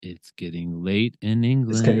It's getting late in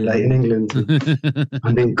England. It's getting late in England.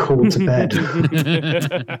 I'm being called to bed.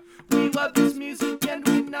 We love this music and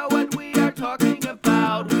we know what we are talking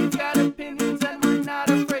about. We've got opinions and we're not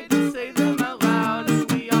afraid to say them out loud.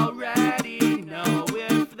 And we already know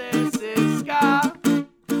if this is ska.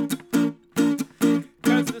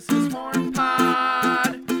 'Cause this is Horn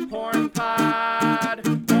Pod, Horn Pod,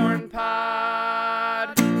 Horn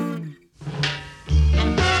Pod.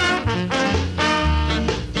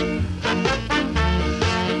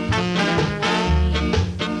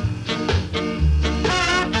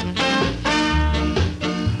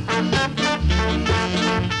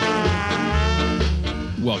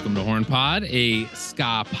 Welcome to Horn Pod, a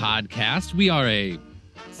ska podcast. We are a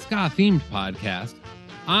ska-themed podcast.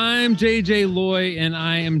 I'm JJ Loy, and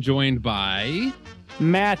I am joined by...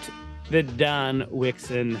 Matt the Don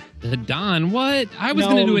Wixon. The Don? What? I was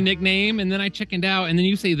going to do a nickname, and then I chickened out, and then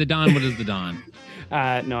you say the Don. What is the Don?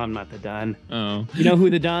 No, I'm not the Don. Oh. You know who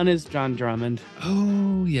the Don is? John Drummond.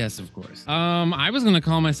 Oh, yes, of course. I was going to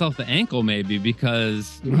call myself the Ankle, maybe,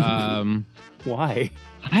 because... Why?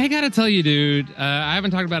 I gotta tell you, dude, I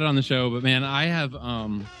haven't talked about it on the show, but man, I have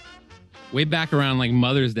way back around like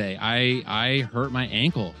Mother's Day, I hurt my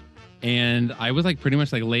ankle, and I was like pretty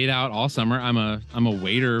much like laid out all summer. I'm a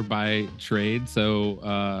waiter by trade, so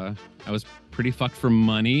I was pretty fucked for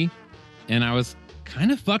money, and I was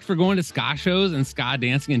kind of fucked for going to ska shows and ska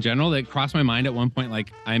dancing in general. That crossed my mind at one point,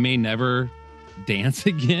 like I may never dance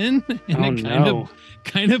again, and it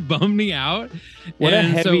kind of bummed me out. What a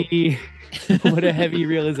heavy. What a heavy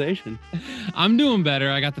realization. I'm doing better.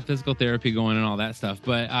 I got the physical therapy going and all that stuff.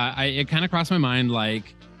 But it kind of crossed my mind,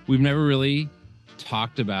 like, we've never really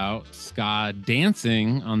talked about ska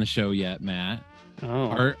dancing on the show yet, Matt.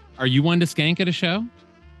 Oh. Are you one to skank at a show?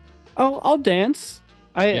 Oh, I'll dance.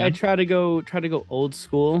 I try to go old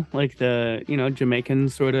school, like the, Jamaican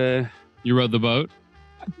sort of. You rode the boat?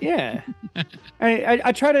 Yeah.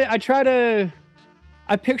 I try to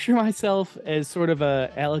I picture myself as sort of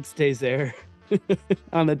a Alex Dazer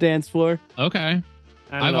on the dance floor. Okay.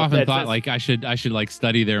 I've often thought like I should like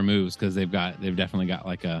study their moves, because they've definitely got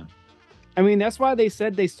like a. I mean, that's why they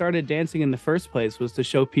said they started dancing in the first place, was to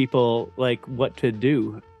show people like what to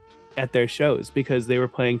do at their shows, because they were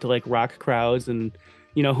playing to like rock crowds and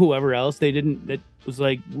whoever else. It was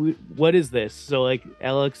like, what is this? So like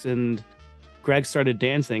Alex and Greg started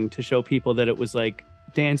dancing to show people that it was like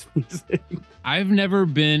dance music. I've never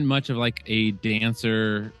been much of like a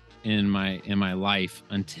dancer in my life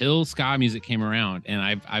until ska music came around, and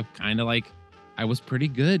I've kind of like I was pretty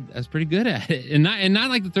good at it, and not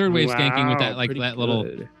like the third wave skanking with that like that little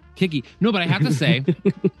kicky. No, but I have to say,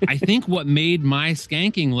 I think what made my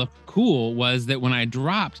skanking look cool was that when I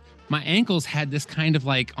dropped, my ankles had this kind of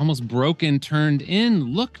like almost broken, turned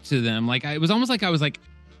in look to them. Like it was almost like I was like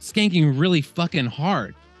skanking really fucking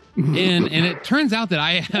hard. And it turns out that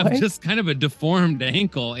I have just kind of a deformed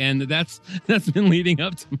ankle, and that's been leading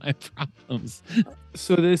up to my problems.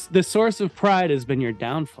 So the source of pride has been your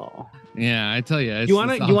downfall. Yeah, I tell you. You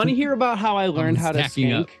want to hear about how I learned how to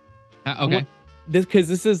skank? Okay. Because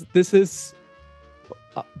this is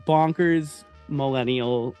bonkers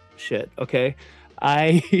millennial shit. Okay,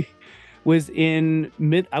 I was in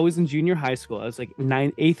junior high school. I was like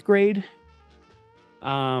 8th grade.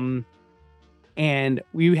 And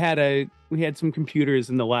we had some computers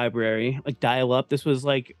in the library, like dial-up. This was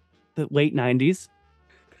like the late 90s.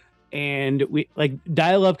 And we like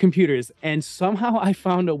dial-up computers. And somehow I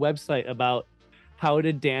found a website about how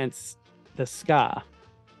to dance the ska.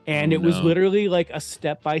 And it was literally like a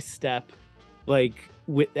step-by-step, like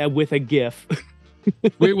with a GIF.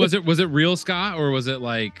 Wait, was it real ska, or was it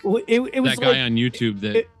like it was that guy on YouTube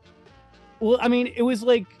that? It was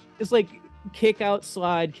like kick out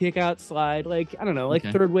slide, like I don't know, like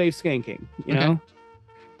third wave skanking, you know.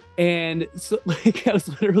 And so like I was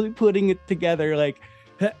literally putting it together, like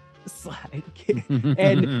slide, kick.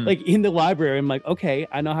 And like in the library, I'm like, okay,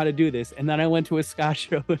 I know how to do this. And then I went to a ska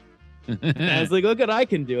show, and I was like, look what I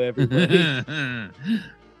can do, everybody.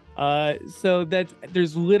 So that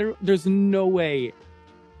there's no way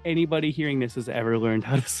anybody hearing this has ever learned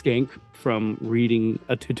how to skank from reading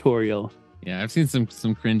a tutorial. Yeah, I've seen some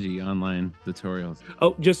cringy online tutorials.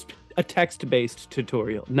 Oh, just a text-based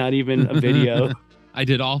tutorial, not even a video. I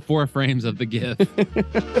did all 4 frames of the GIF.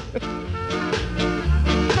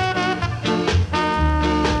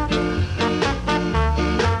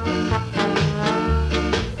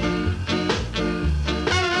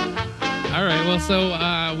 All right, well,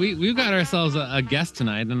 so we've got ourselves a guest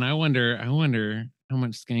tonight, and I wonder how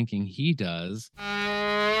much skanking he does.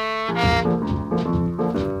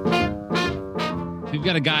 We've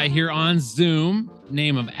got a guy here on Zoom,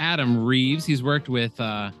 name of Adam Reeves. He's worked with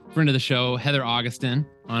a friend of the show, Heather Augustin,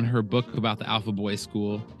 on her book about the Alpha Boy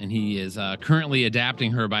School, and he is currently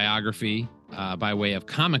adapting her biography by way of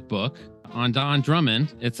comic book on Don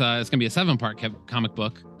Drummond. It's going to be a 7-part comic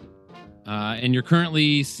book. And you're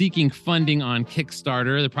currently seeking funding on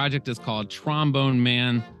Kickstarter. The project is called Trombone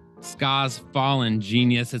Man, Ska's Fallen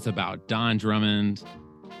Genius. It's about Don Drummond.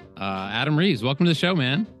 Adam Reeves, welcome to the show,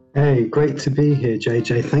 man. Hey, great to be here,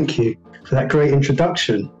 JJ. Thank you for that great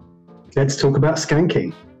introduction. Let's talk about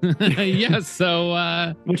skanking. Yeah,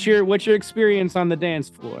 so... what's your experience on the dance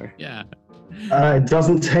floor? Yeah. It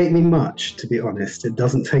doesn't take me much, to be honest. It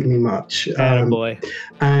doesn't take me much. Boy.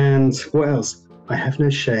 And what else? I have no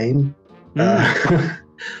shame. I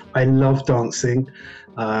love dancing.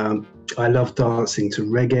 I love dancing to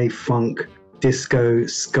reggae, funk, disco,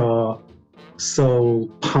 ska, soul,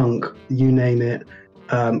 punk, you name it.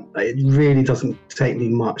 It really doesn't take me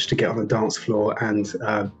much to get on a dance floor, and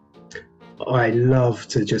I love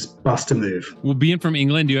to just bust a move. Well, being from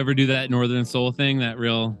England, do you ever do that Northern Soul thing? That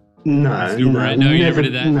real... No, you never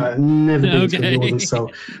did that. No, never been to Northern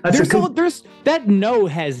Soul. There's that no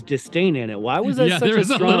has disdain in it. Why was that such there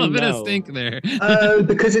was a strong little bit no? of stink there.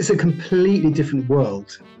 Because it's a completely different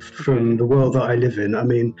world from the world that I live in. I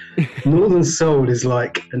mean, Northern Soul is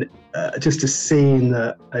like just a scene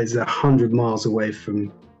that is 100 miles away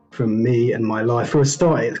from me and my life. For a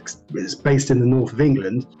start, it's based in the north of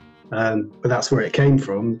England, but that's where it came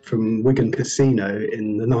from Wigan Casino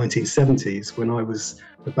in the 1970s when I was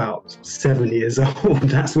about 7 years old.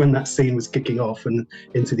 That's when that scene was kicking off and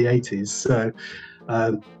into the 80s. So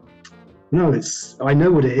no, I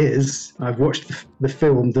know what it is. I've watched the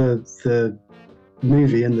film, the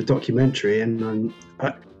movie and the documentary, and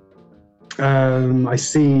I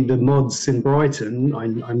see the mods in Brighton.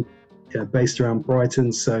 I'm based around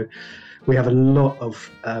Brighton, so we have a lot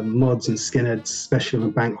of mods and skinheads, special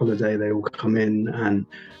and bank holiday. They all come in and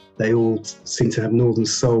they all seem to have Northern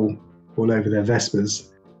Soul all over their Vespers.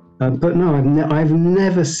 But no, I've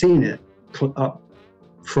never seen it up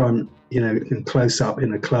front, close up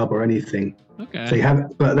in a club or anything. Okay. They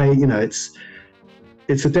have, but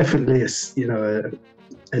it's definitely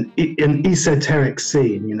an esoteric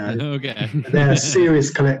scene. Okay. They're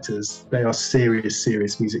serious collectors. They are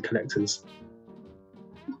serious music collectors.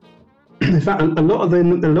 In fact, a lot of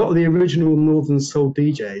the original Northern Soul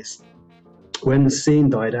DJs, when the scene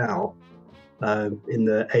died out in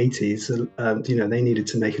the 80s, they needed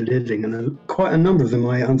to make a living, and quite a number of them,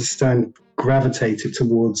 I understand, gravitated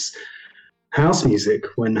towards house music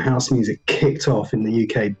when house music kicked off in the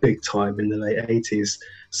UK big time in the late 80s.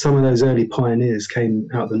 Some of those early pioneers came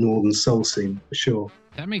out of the Northern Soul scene, for sure.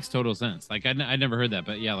 That makes total sense. Like I'd never heard that,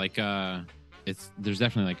 but yeah, like there's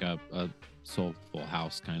definitely like a soulful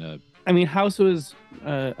house kind of. I mean, house was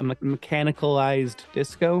a mechanicalized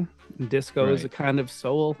disco. Disco is a Right. kind of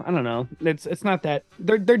soul. I don't know. It's not that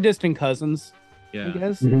they're distant cousins. Yeah. I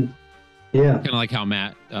guess. Mm-hmm. Yeah. Kind of like how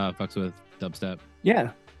Matt fucks with dubstep.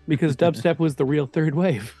 Yeah, because dubstep was the real third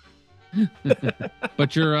wave.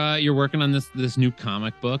 But you're working on this new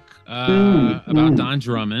comic book about Don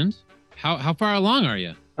Drummond. How far along are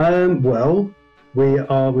you? Well, we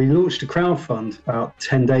launched a crowdfund about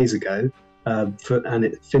 10 days ago, and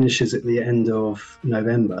it finishes at the end of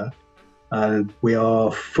November. We are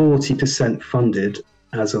 40% funded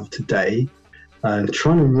as of today.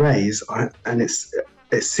 Trying to raise, and it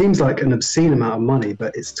seems like an obscene amount of money,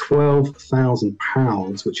 but it's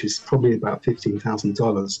 £12,000, which is probably about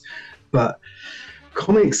 $15,000. But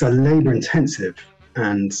comics are labor intensive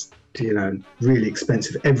and really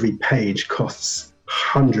expensive. Every page costs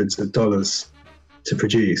hundreds of dollars to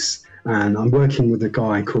produce. And I'm working with a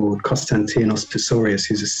guy called Konstantinos Pistorius,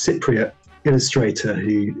 who's a Cypriot illustrator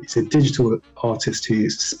who is a digital artist who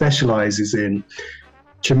specializes in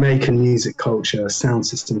Jamaican music culture, sound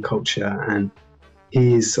system culture, and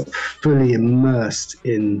he's fully immersed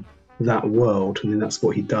in that world. I mean, that's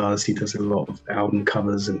what he does. He does a lot of album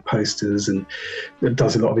covers and posters and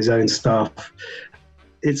does a lot of his own stuff.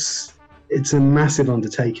 It's a massive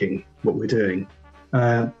undertaking, what we're doing.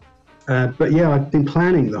 But yeah, I've been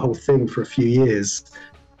planning the whole thing for a few years.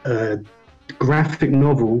 Graphic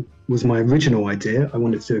novel was my original idea. I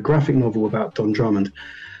wanted to do a graphic novel about Don Drummond.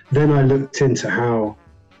 Then I looked into how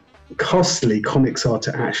costly comics are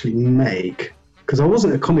to actually make, because I'm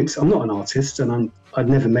not an artist, and I'd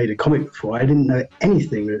never made a comic before. I didn't know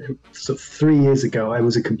anything. Sort of 3 years ago, I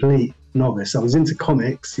was a complete novice. I was into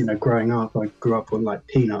comics, growing up. I grew up on like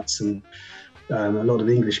Peanuts and a lot of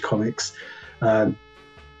English comics.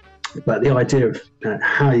 but the idea of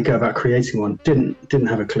how you go about creating one didn't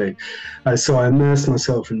have a clue. So I immersed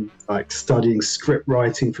myself in like studying script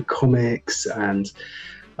writing for comics, and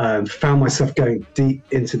found myself going deep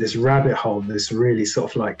into this rabbit hole, this really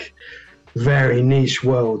sort of like very niche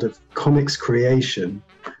world of comics creation.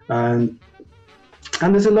 And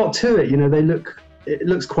there's a lot to it. You know, it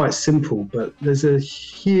looks quite simple, but there's a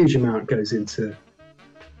huge amount goes into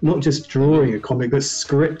not just drawing a comic, but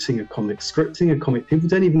scripting a comic. People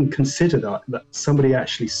don't even consider that somebody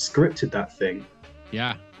actually scripted that thing.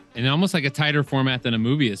 Yeah. And almost like a tighter format than a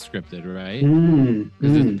movie is scripted, right?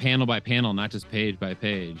 Because it's panel by panel, not just page by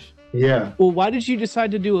page. Yeah. Well, why did you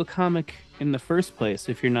decide to do a comic in the first place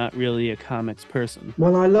if you're not really a comics person?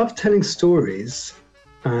 Well, I love telling stories,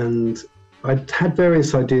 and I'd had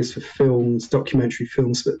various ideas for films, documentary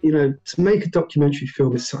films, but you know, to make a documentary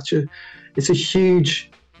film is it's a huge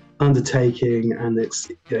undertaking, and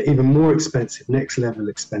it's even more expensive, next level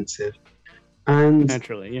expensive. And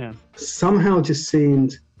naturally, yeah, somehow just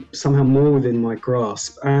seemed more within my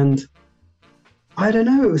grasp. And I don't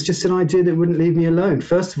know, it was just an idea that wouldn't leave me alone.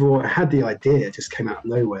 First of all, I had the idea, it just came out of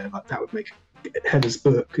nowhere, like that would make Heather's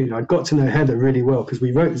book. You know, I got to know Heather really well because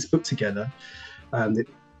we wrote this book together, the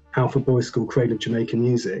Alpha Boys School, Cradle of Jamaican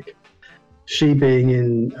Music. She being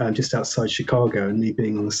in just outside Chicago and me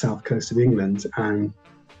being on the south coast of England. And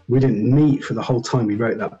we didn't meet for the whole time we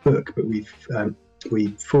wrote that book, but we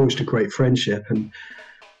forged a great friendship. And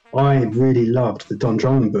I really loved the Don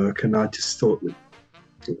Drummond book, and I just thought,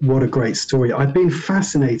 what a great story. I've been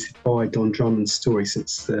fascinated by Don Drummond's story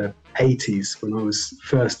since the 80s, when I was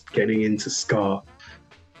first getting into ska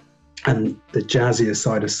and the jazzier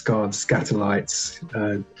side of ska, the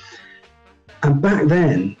Scatterlights. And back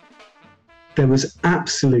then, there was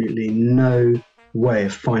absolutely no way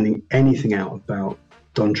of finding anything out about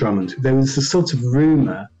Don Drummond. There was a sort of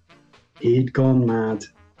rumour he'd gone mad,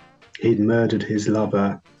 he'd murdered his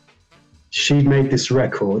lover. She'd made this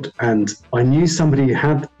record, and I knew somebody who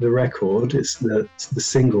had the record. It's the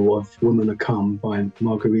single of Woman A Come by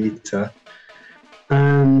Margarita.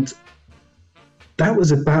 And that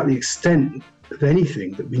was about the extent of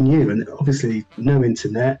anything that we knew. And obviously no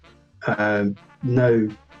internet, there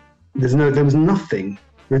was nothing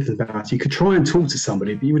written about it. You could try and talk to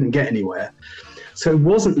somebody, but you wouldn't get anywhere. So it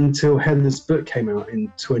wasn't until Heather's book came out in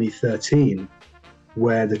 2013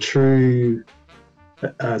 where the true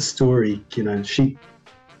story, you know, she's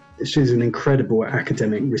an incredible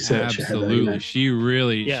academic researcher. Absolutely. Heather, you know.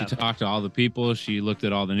 She talked to all the people. She looked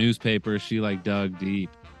at all the newspapers. She like dug deep.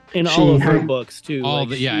 In all of her books too.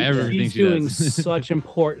 Everything she's she doing does. such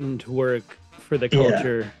important work for the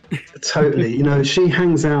culture. Yeah, totally. You know, she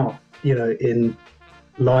hangs out, you know, in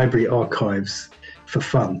library archives for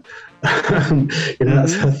fun. You know,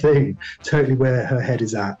 that's her thing. Totally where her head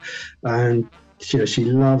is at. And you know, she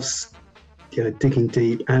loves, you know, digging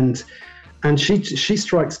deep, and she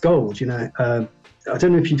strikes gold. You know, I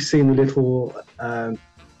don't know if you've seen the little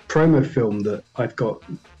promo film that I've got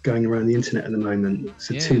going around the internet at the moment. It's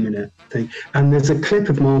a 2-minute thing, and there's a clip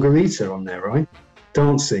of Margarita on there, right,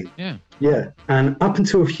 dancing. Yeah. And up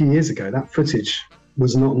until a few years ago, that footage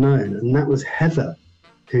was not known, and that was Heather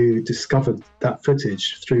who discovered that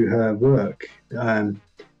footage through her work.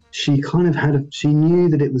 She kind of she knew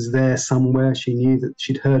that it was there somewhere. She knew that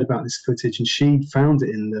she'd heard about this footage, and she found it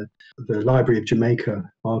in the Library of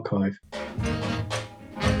Jamaica archive.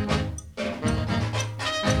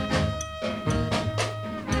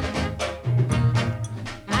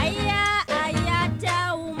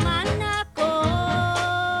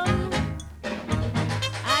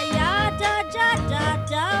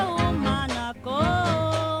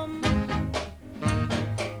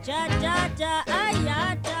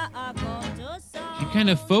 Kind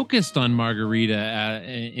of focused on Margarita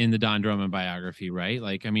in the Don Drummond biography, right?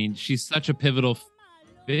 Like, I mean, she's such a pivotal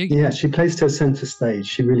figure. Yeah, she placed her center stage.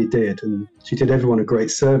 She really did. And she did everyone a great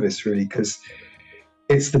service, really, because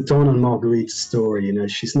it's the Don and Margarita story. You know,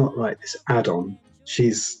 she's not like this add-on.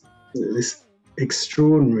 She's this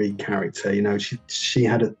extraordinary character. You know, she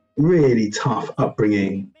had a really tough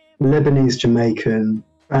upbringing, Lebanese Jamaican,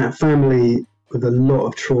 family with a lot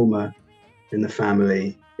of trauma in the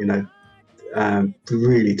family, you know,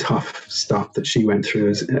 really tough stuff that she went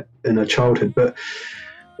through in her childhood, but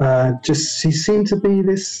she seemed to be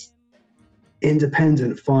this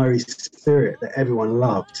independent, fiery spirit that everyone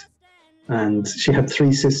loved. And she had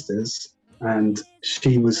 3 sisters, and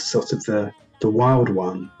she was sort of the wild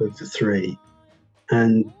one of the 3.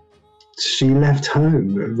 And she left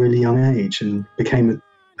home at a really young age and became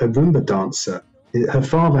a Rumba dancer. Her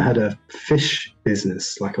father had a fish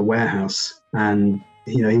business, like a warehouse, and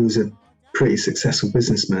you know, he was a pretty successful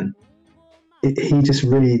businessman. He just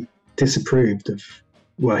really disapproved of.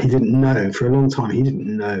 Well, he didn't know for a long time. He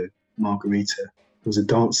didn't know Margarita was a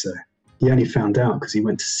dancer. He only found out because he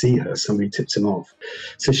went to see her. Somebody tipped him off.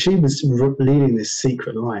 So she was leading this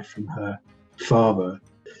secret life from her father,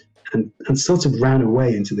 and sort of ran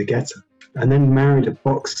away into the ghetto, and then married a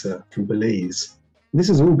boxer from Belize. This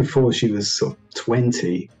is all before she was sort of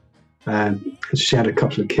 20. And she had a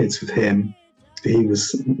couple of kids with him. He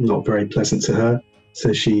was not very pleasant to her,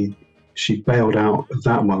 so she bailed out of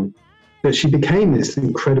that one. But she became this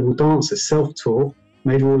incredible dancer, self-taught,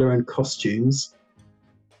 made all her own costumes.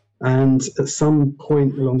 And at some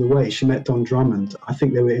point along the way, she met Don Drummond. I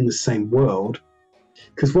think they were in the same world.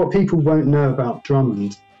 Because what people won't know about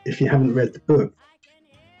Drummond, if you haven't read the book,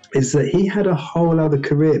 is that he had a whole other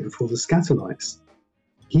career before the Skatalites.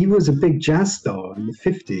 He was a big jazz star in the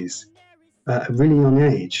 50s at a really young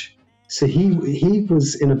age. So he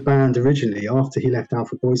was in a band originally after he left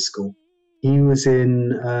Alpha Boys School. He was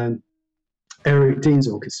in Eric Dean's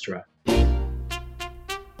orchestra.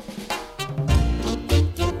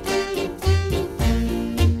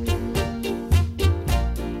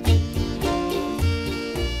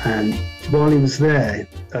 And while he was there,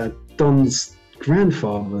 Don's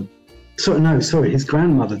grandfather, his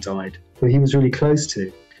grandmother died, who he was really close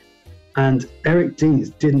to. And Eric Dean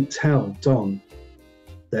didn't tell Don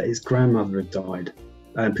that his grandmother had died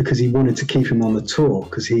because he wanted to keep him on the tour,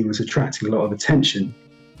 because he was attracting a lot of attention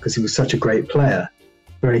because he was such a great player,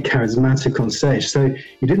 very charismatic on stage. So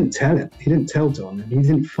he didn't tell him. He didn't tell Don, and he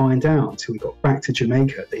didn't find out until he got back to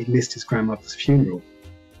Jamaica that he'd missed his grandmother's funeral.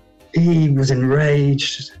 He was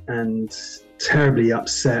enraged and terribly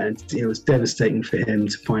upset, and it was devastating for him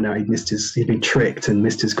to find out he'd been tricked and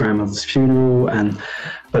missed his grandmother's funeral.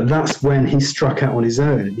 But that's when he struck out on his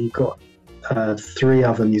own, and he got 3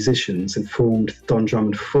 other musicians and formed Don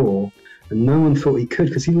Drummond 4. And no one thought he could,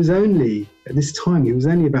 because he was only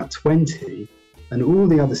about 20, and all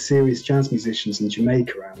the other serious jazz musicians in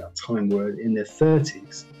Jamaica around that time were in their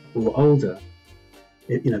 30s or older.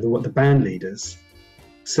 The band leaders.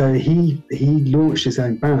 So he launched his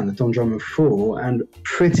own band, the Don Drummond 4, and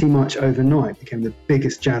pretty much overnight became the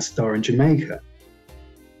biggest jazz star in Jamaica.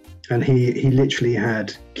 And he literally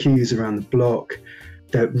had queues around the block.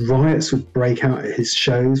 The riots would break out at his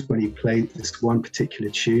shows when he played this one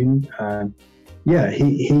particular tune.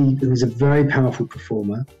 He was a very powerful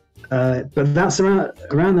performer. But that's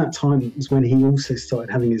around that time was when he also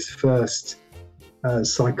started having his first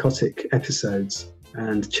psychotic episodes,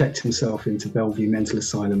 and checked himself into Bellevue Mental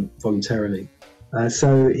Asylum voluntarily.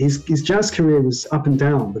 So his jazz career was up and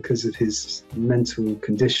down because of his mental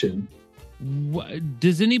condition.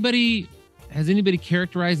 Has anybody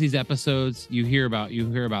characterized these episodes? You hear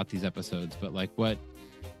about these episodes, but like what?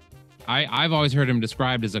 I've always heard him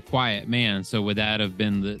described as a quiet man. So would that have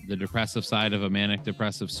been the depressive side of a manic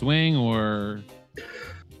depressive swing, or?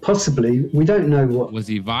 Possibly. We don't know what. Was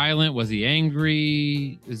he violent? Was he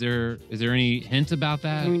angry? Is there any hint about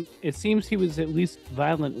that? I mean, it seems he was at least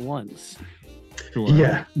violent once. Sure.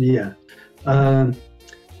 Yeah.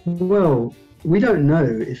 Well, we don't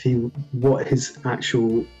know what his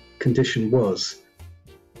actual condition was.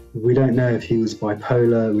 We don't know if he was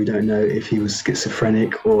bipolar. We don't know if he was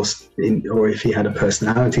schizophrenic or if he had a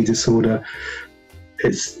personality disorder.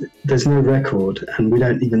 There's no record, and we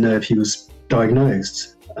don't even know if he was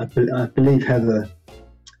diagnosed. I believe Heather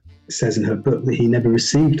says in her book that he never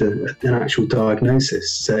received an actual diagnosis.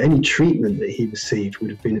 So any treatment that he received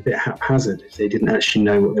would have been a bit haphazard if they didn't actually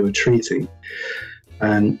know what they were treating.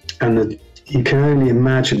 You can only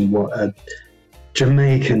imagine what a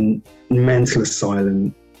Jamaican mental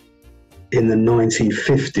asylum in the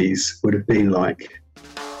 1950s would have been like.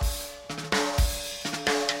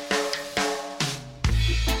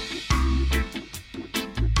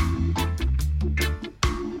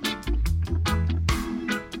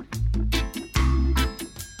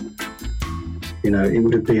 It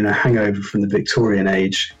would have been a hangover from the Victorian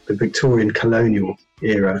age, the Victorian colonial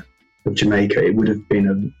era of Jamaica. It would have been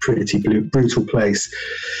a pretty brutal place.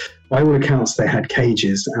 By all accounts, they had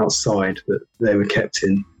cages outside that they were kept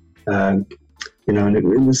in, and it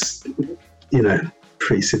was,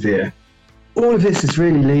 pretty severe. All of this is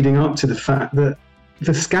really leading up to the fact that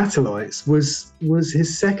the Skatalites was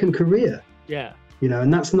his second career. Yeah.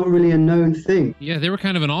 And that's not really a known thing. Yeah, they were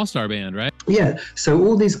kind of an all-star band, right? Yeah, so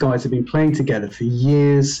all these guys have been playing together for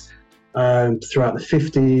years, throughout the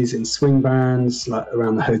 50s in swing bands, like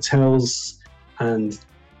around the hotels, and,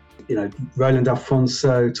 Roland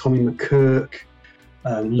Alfonso, Tommy McCook,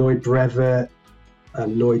 Lloyd Brevet,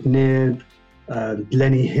 Lloyd Knibb,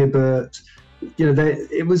 Lenny Hibbert.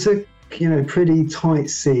 It was a, pretty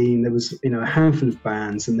tight scene. There was, a handful of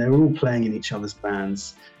bands, and they were all playing in each other's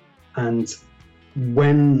bands. And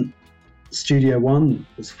when Studio One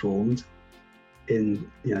was formed in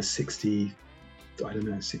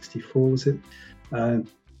 64 was it? The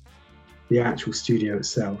actual studio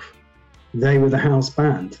itself. They were the house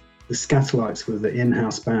band. The Skatalites were the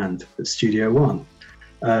in-house band at Studio One.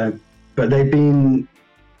 But they've been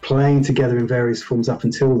playing together in various forms up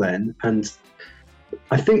until then. And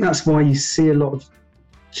I think that's why you see a lot of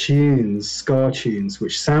tunes, ska tunes,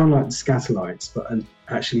 which sound like the Skatalites, but are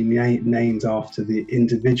actually named after the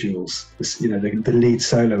individuals, the lead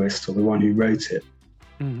soloist or the one who wrote it.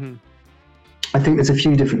 Mm-hmm. I think there's a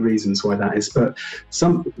few different reasons why that is, but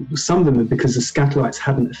some of them are because the Skatalites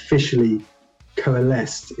hadn't officially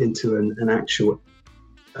coalesced into an actual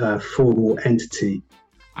formal entity.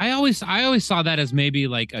 I always saw that as maybe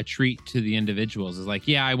like a treat to the individuals. It's like,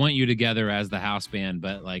 yeah, I want you together as the house band,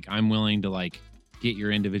 but like I'm willing to like get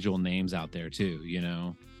your individual names out there too,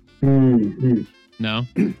 Mm-hmm. No?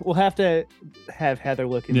 We'll have to have Heather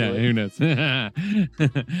look into it. Yeah, who knows?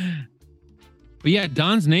 But yeah,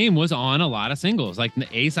 Don's name was on a lot of singles, like the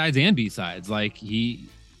A sides and B sides. Like he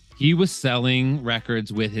was selling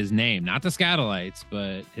records with his name, not the Skatalites,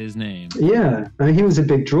 but his name. Yeah, he was a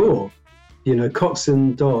big draw.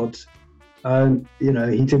 Coxsone Dodd,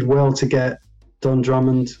 he did well to get Don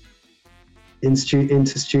Drummond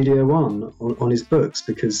into Studio One on his books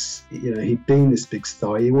because, he'd been this big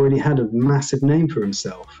star. He already had a massive name for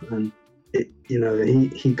himself. And,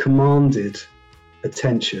 he commanded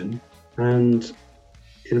attention. And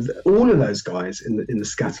all of those guys in the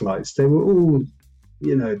Skatalites, they were all,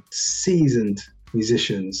 seasoned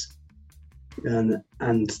musicians.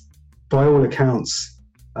 And by all accounts,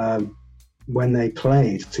 when they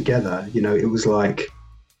played together, it was like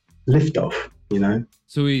liftoff,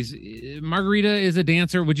 So Margarita is a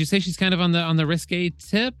dancer. Would you say she's kind of on the risque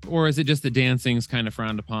tip, or is it just the dancing's kind of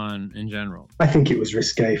frowned upon in general? I think it was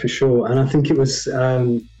risque for sure, and I think it was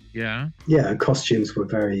yeah, costumes were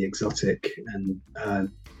very exotic, and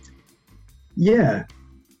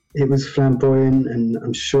it was flamboyant, and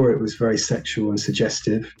I'm sure it was very sexual and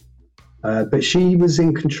suggestive. But she was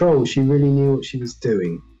in control. She really knew what she was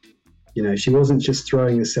doing. She wasn't just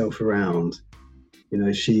throwing herself around.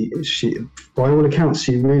 She by all accounts,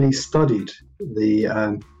 she really studied the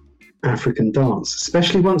African dance,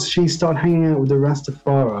 especially once she started hanging out with the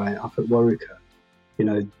Rastafari up at Waruka.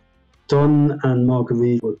 Don and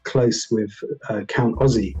Marguerite were close with Count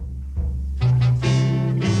Ozzy.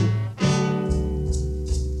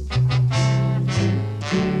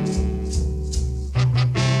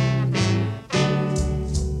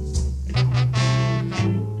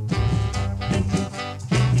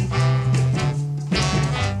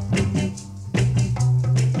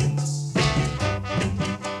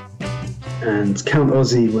 And Count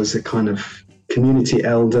Ozzy was a kind of community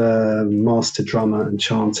elder, master drummer and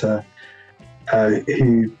chanter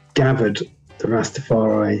who gathered the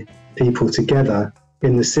Rastafari people together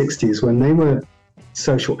in the 60s when they were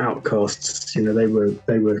social outcasts. They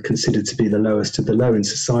were considered to be the lowest of the low in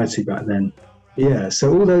society back then. Yeah,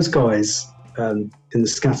 so all those guys in the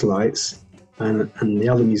Skatalites and the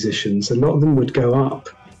other musicians, a lot of them would go up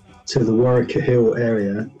to the Waruka Hill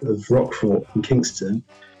area of Rockfort in Kingston.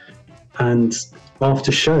 And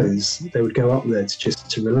after shows, they would go up there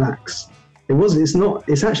to relax.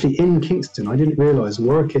 It's actually in Kingston. I didn't realise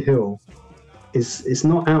Waruka Hill is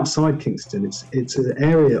not outside Kingston. It's an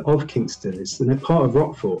area of Kingston. It's a part of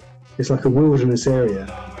Rockfort. It's like a wilderness area.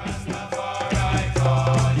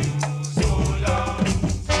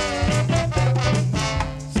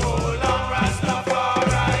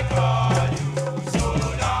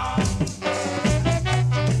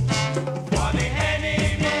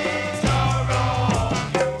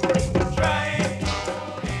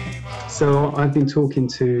 So I've been talking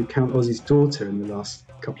to Count Ozzy's daughter in the last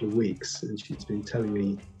couple of weeks, and she's been telling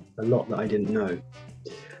me a lot that I didn't know.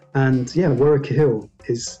 And yeah, Waruka Hill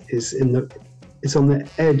is on the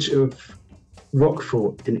edge of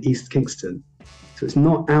Rockfort in East Kingston, so it's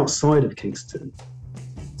not outside of Kingston.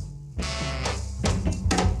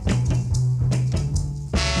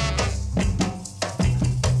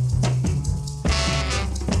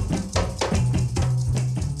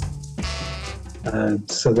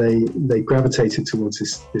 So they gravitated towards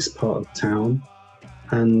this part of town,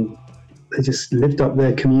 and they just lived up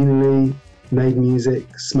there communally, made music,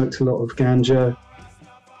 smoked a lot of ganja,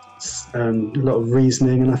 and a lot of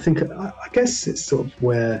Riesling. And I guess it's sort of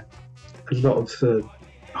where a lot of the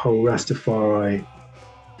whole Rastafari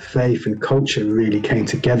faith and culture really came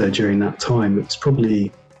together during that time. It was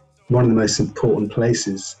probably one of the most important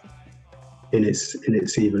places in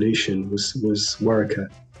its evolution was Waruka.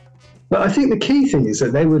 But I think the key thing is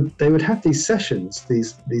that they would have these sessions,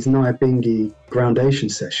 these Nyabingi groundation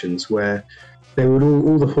sessions, where they would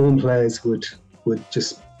all the horn players would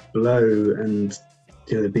just blow, and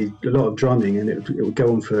there'd be a lot of drumming, and it would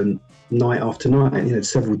go on for night after night,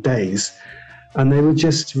 several days, and they were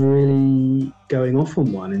just really going off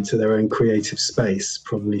on one into their own creative space,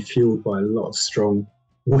 probably fueled by a lot of strong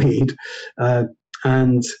weed,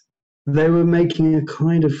 and they were making a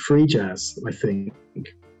kind of free jazz, I think,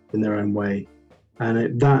 in their own way,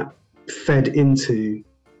 and that fed into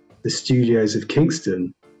the studios of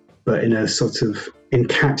Kingston, but in a sort of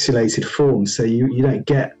encapsulated form. So you don't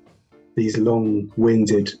get these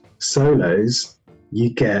long-winded solos. You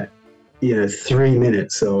get 3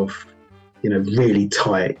 minutes of really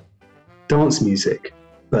tight dance music,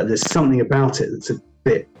 but there's something about it that's a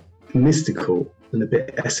bit mystical and a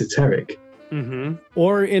bit esoteric. Mm-hmm.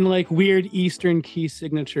 Or in like weird Eastern key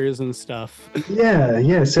signatures and stuff.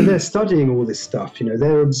 Yeah. So they're studying all this stuff.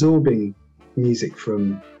 They're absorbing music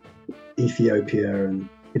from Ethiopia, and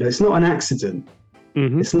it's not an accident.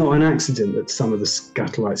 Mm-hmm. It's not an accident that some of the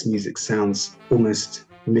Skatalites' music sounds almost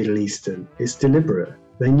Middle Eastern. It's deliberate.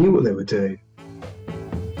 They knew what they were doing.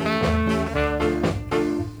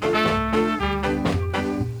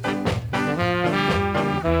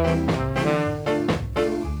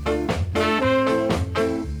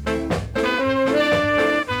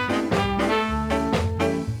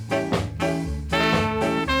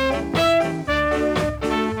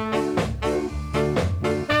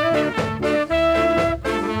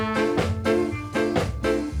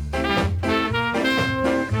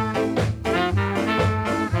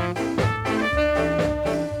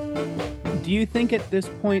 Do you think at this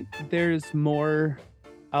point there's more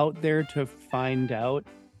out there to find out,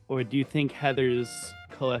 or do you think Heather's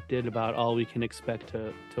collected about all we can expect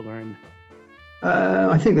to learn?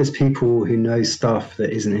 I think there's people who know stuff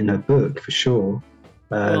that isn't in her book, for sure.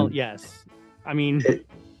 Well, yes. I mean,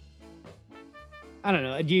 I don't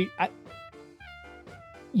know.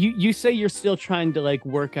 You say you're still trying to like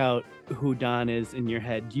work out who Don is in your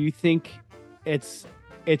head. Do you think it's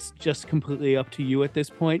just completely up to you at this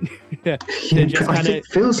point? I think it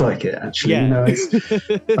feels like it, actually. Yeah.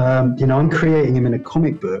 I'm creating him in a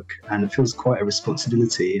comic book, and it feels quite a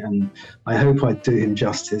responsibility, and I hope I do him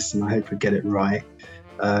justice, and I hope I get it right.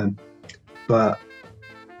 But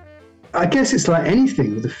I guess it's like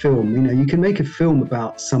anything with a film. You can make a film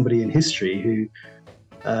about somebody in history who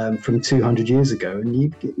from 200 years ago,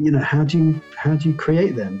 and how do you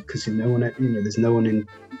create them? Because there's no one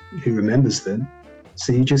who remembers them.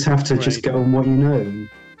 So you just have to just go on what you know. And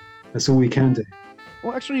that's all we can do.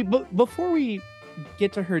 Well, actually, before we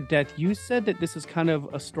get to her death, you said that this is kind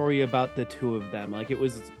of a story about the two of them. Like it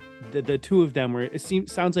was the two of them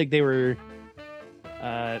sounds like they were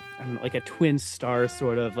I don't know, like a twin star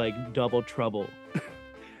sort of like double trouble.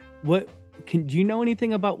 Do you know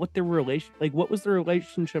anything about what their relation, like what was the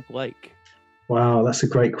relationship like? Wow, that's a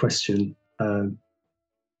great question.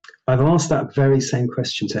 I've asked that very same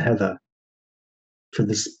question to Heather for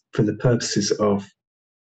the purposes of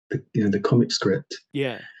the comic script.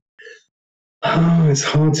 Yeah. Oh, it's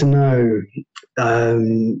hard to know.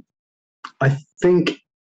 I think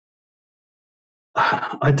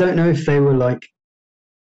I don't know if they were like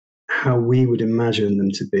how we would imagine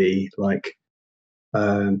them to be, like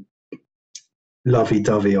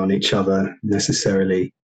lovey-dovey on each other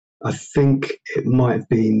necessarily. I think she might have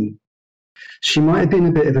been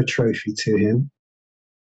a bit of a trophy to him.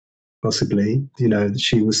 Possibly,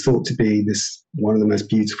 she was thought to be one of the most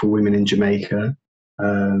beautiful women in Jamaica.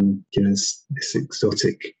 This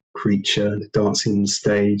exotic creature dancing on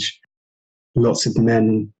stage. Lots of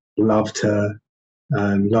men loved her,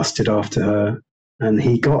 lusted after her, and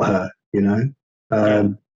he got her.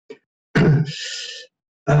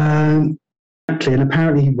 And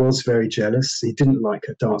apparently he was very jealous. He didn't like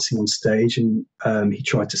her dancing on stage, and he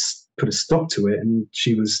tried to put a stop to it, and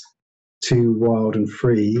she was too wild and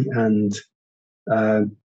free. And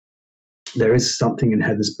there is something in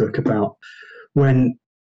Heather's book about when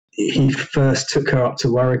he first took her up to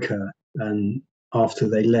Waurika, and after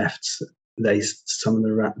they left, some of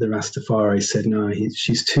the Rastafari said, no,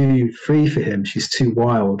 she's too free for him. She's too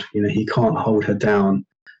wild. He can't hold her down.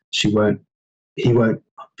 He won't be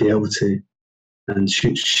able to, and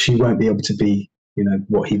she won't be able to be,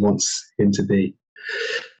 what he wants him to be.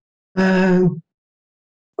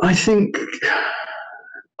 I think,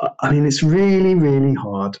 it's really, really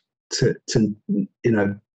hard to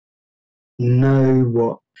know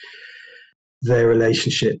what their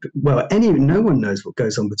relationship. Well, no one knows what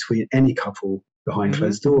goes on between any couple behind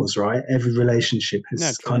closed doors, right? Every relationship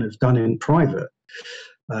is kind of done in private,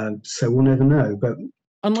 so we'll never know. But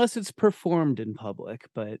Unless it's performed in public,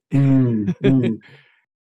 but I mean,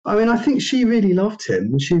 I think she really loved him,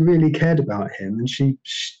 and she really cared about him, and she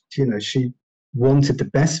wanted the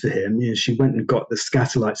best for him. She went and got the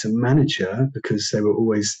Scatterlights a manager because they were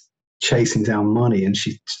always chasing down money, and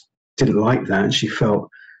she didn't like that, and she felt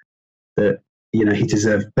that he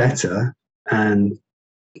deserved better. And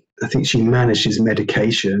I think she managed his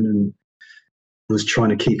medication and was trying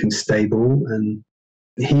to keep him stable, and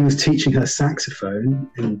he was teaching her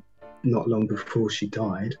saxophone not long before she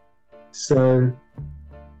died. So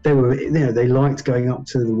they liked going up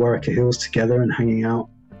to the Warwicker Hills together and hanging out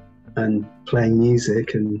and playing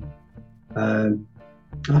music, and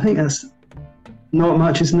I think that's not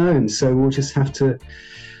much is known, so we'll just have to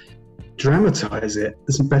dramatize it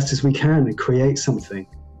as best as we can and create something.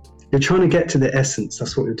 You're trying to get to the essence.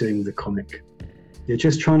 That's what you're doing with the comic. You're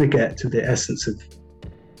just trying to get to the essence of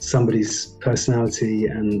somebody's personality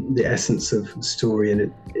and the essence of the story,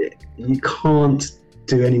 and you can't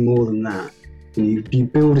do any more than that. You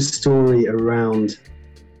build a story around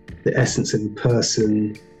the essence of a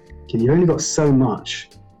person. You've only got so much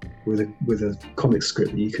with a comic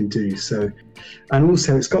script that you can do. So, and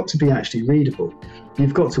also it's got to be actually readable.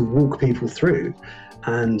 You've got to walk people through,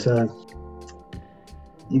 and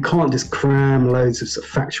you can't just cram loads of sort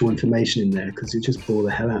of factual information in there because you just bore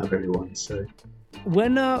the hell out of everyone. So,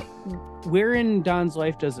 where in Don's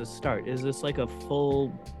life does this start? Is this like a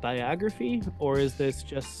full biography, or is this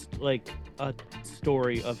just like a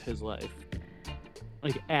story of his life?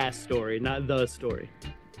 Like a story, not the story.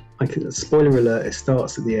 Spoiler alert, it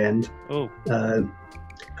starts at the end. Oh.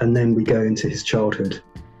 And then we go into his childhood.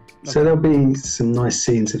 Okay. So there'll be some nice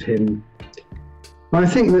scenes of him. I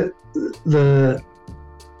think that the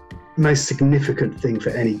most significant thing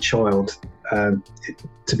for any child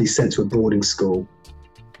to be sent to a boarding school,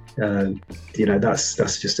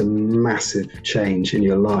 that's just a massive change in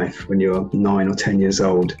your life when you're 9 or 10 years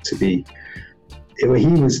old. He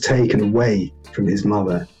was taken away from his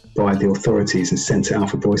mother by the authorities and sent to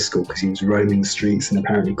Alpha Boys School because he was roaming the streets and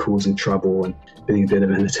apparently causing trouble and being a bit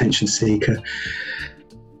of an attention seeker.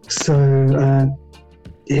 So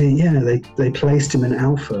they placed him in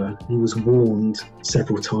Alpha. He was warned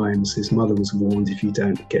several times. His mother was warned, if you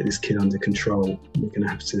don't get this kid under control, you're going to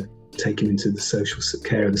have to take him into the social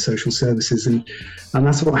care of the social services, and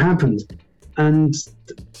that's what happened. And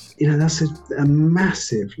that's a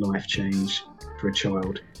massive life change for a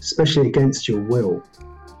child, especially against your will.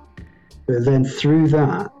 But then through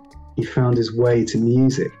that, he found his way to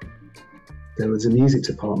music. There was a music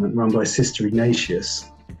department run by Sister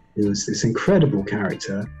Ignatius, who was this incredible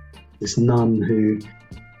character, this nun who,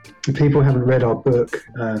 if people haven't read our book,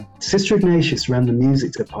 Sister Ignatius ran the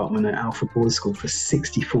music department at Alpha Boys School for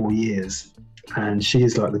 64 years. And she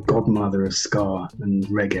is like the godmother of ska and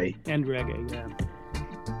reggae. And reggae, yeah.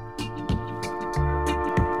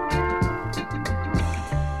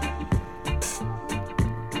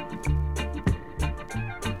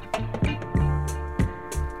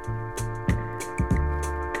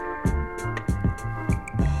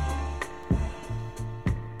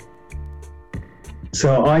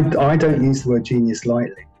 So I don't use the word genius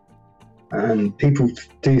lightly, and people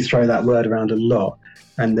do throw that word around a lot.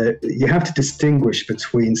 And you have to distinguish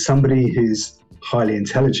between somebody who's highly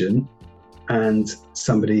intelligent and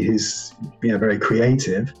somebody who's very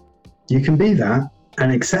creative. You can be that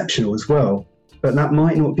and exceptional as well, but that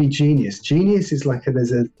might not be genius. Genius is like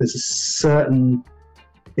there's a certain,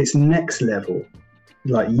 it's next level.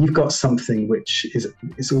 Like you've got something which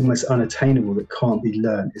is almost unattainable that can't be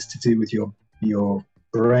learned. It's to do with your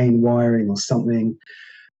brain wiring or something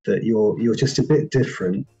that you're just a bit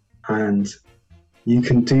different, and you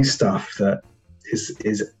can do stuff that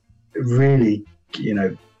is really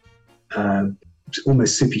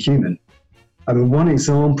almost superhuman. I mean, one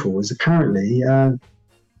example is apparently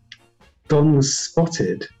Don was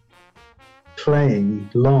spotted playing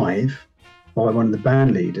live by one of the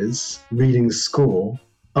band leaders, reading the score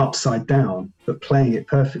upside down but playing it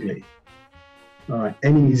perfectly. All right,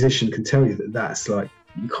 any musician can tell you that that's like,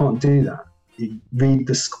 you can't do that. You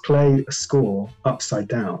play a score upside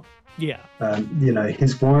down. Yeah.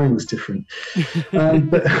 His wiring was different.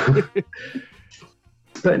 But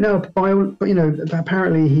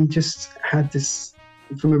apparently he just had this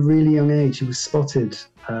from a really young age. He was spotted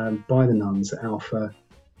by the nuns at Alpha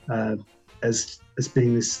as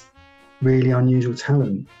being this really unusual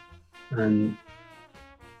talent, and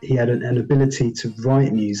he had an ability to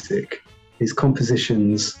write music. His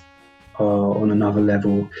compositions are on another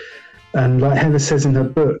level. And like Heather says in her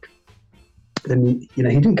book, then he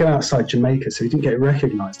didn't go outside Jamaica, so he didn't get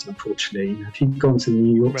recognised, unfortunately. If he'd gone to the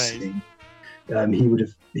New York scene, he would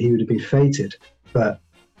have been fated. But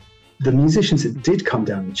the musicians that did come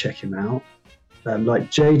down and check him out, like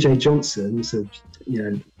J.J. Johnson, was a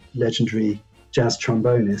legendary jazz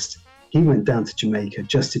trombonist. He went down to Jamaica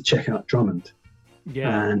just to check out Drummond.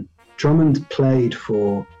 Yeah. And Drummond played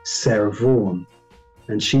for Sarah Vaughan,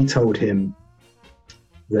 and she told him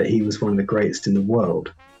that he was one of the greatest in the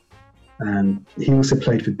world. And he also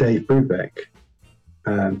played for Dave Brubeck,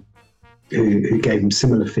 who gave him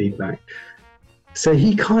similar feedback. So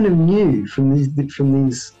he kind of knew from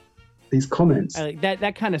these comments. Like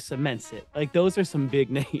that kind of cements it. Like those are some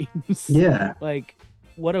big names. Yeah. Like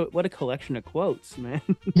what a collection of quotes, man.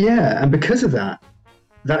 Yeah, and because of that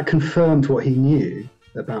confirmed what he knew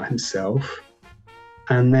about himself.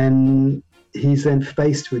 And then he's then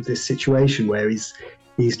faced with this situation where he's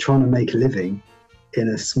trying to make a living in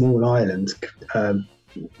a small island,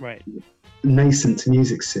 right, nascent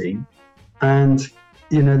music scene, and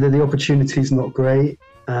the opportunity's not great,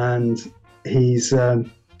 and he's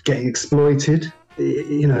getting exploited.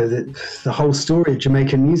 The whole story of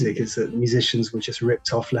Jamaican music is that musicians were just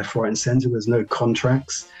ripped off left, right, and centre. There's no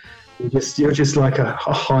contracts. You're just like a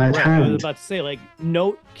hired hand. I was about to say, like,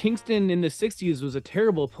 Kingston in the 60s was a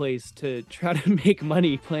terrible place to try to make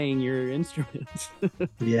money playing your instruments.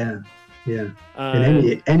 Yeah. In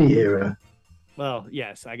any era. Well,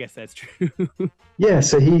 yes, I guess that's true. Yeah,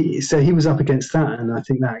 so he was up against that, and I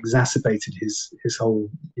think that exacerbated his whole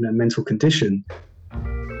mental condition.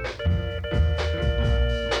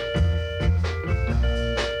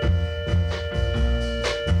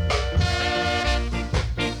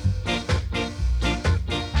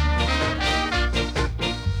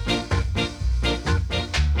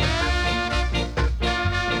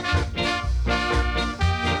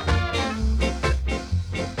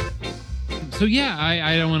 So yeah,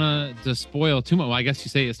 I don't want to spoil too much. Well, I guess you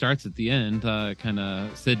say it starts at the end, kind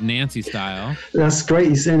of Sid and Nancy style. That's great.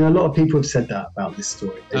 You're saying a lot of people have said that about this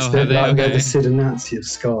story. They're the Sid and Nancy of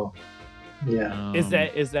ska. Yeah. Is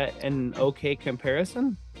that an okay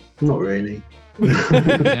comparison? Not really.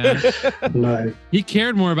 Yeah. No. He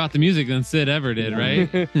cared more about the music than Sid ever did, right?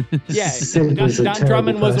 Yeah. Don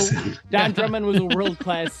Drummond was a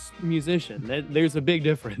world-class musician. There's a big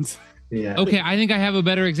difference. Yeah. Okay, I think I have a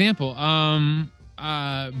better example.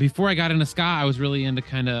 Before I got into ska, I was really into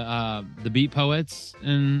kind of the beat poets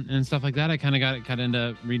and stuff like that. I kind of got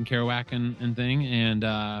into reading Kerouac and thing. And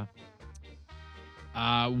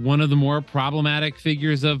one of the more problematic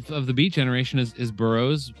figures of the beat generation is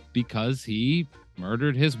Burroughs, because he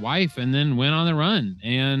murdered his wife and then went on the run.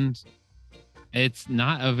 And it's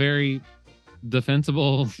not a very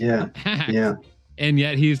defensible act. Yeah. And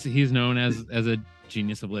yet he's known as a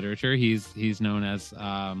genius of literature. He's known as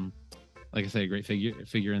like I say, a great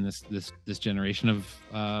figure in this generation of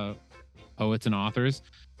poets and authors.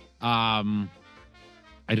 I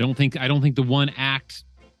don't think the one act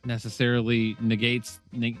necessarily negates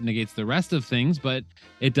the rest of things, but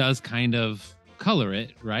it does kind of color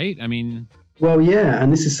it, right? I mean, well, yeah,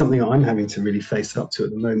 and this is something I'm having to really face up to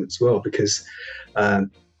at the moment as well, because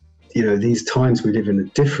these times we live in are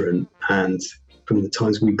different, and from the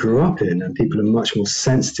times we grew up in, and people are much more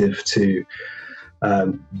sensitive to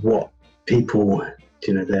what people,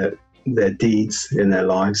 their deeds in their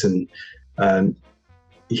lives, and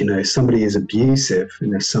if somebody is abusive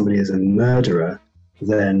and if somebody is a murderer,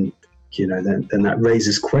 then then that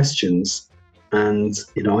raises questions. And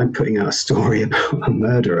I'm putting out a story about a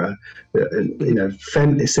murderer,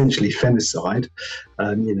 essentially femicide.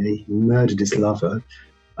 He murdered his lover.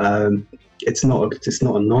 It's not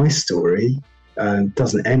a nice story.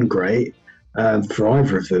 Doesn't end great for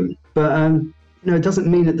either of them, but it doesn't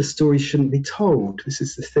mean that the story shouldn't be told. This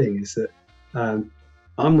is the thing: is that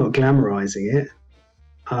I'm not glamorizing it.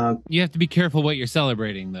 You have to be careful what you're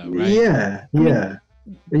celebrating, though, right? Yeah, yeah.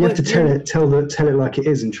 You have to tell it like it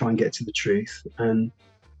is, and try and get to the truth, and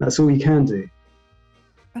that's all you can do.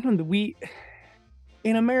 I don't know.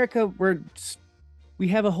 In America, we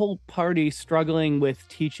have a whole party struggling with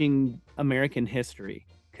teaching American history,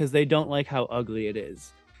 because they don't like how ugly it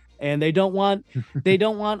is, and they don't want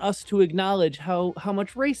us to acknowledge how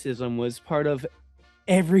much racism was part of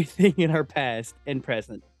everything in our past and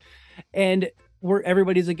present, and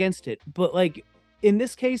everybody's against it. But like in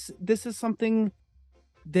this case, this is something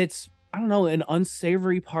that's, I don't know, an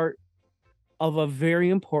unsavory part of a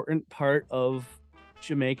very important part of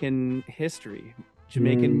Jamaican history,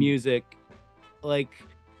 Jamaican music. Like,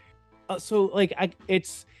 so like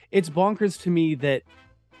it's bonkers to me that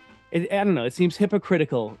I don't know. It seems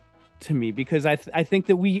hypocritical to me, because I think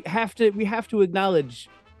that we have to acknowledge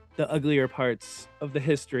the uglier parts of the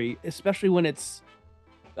history, especially when it's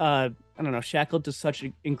I don't know, shackled to such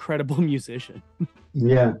an incredible musician.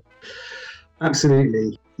 Yeah.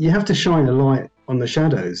 Absolutely. You have to shine a light on the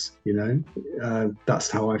shadows, you know. That's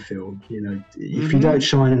how I feel, you know. If you don't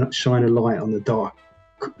shine a light on the dark,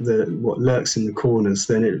 what lurks in the corners,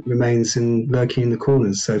 then it remains lurking in the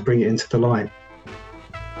corners. So bring it into the light.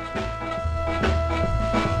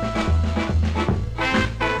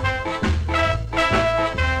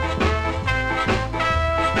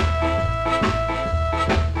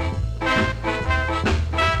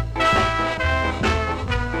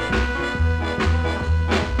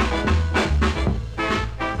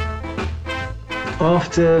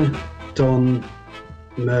 After Don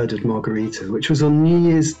murdered Margarita, which was on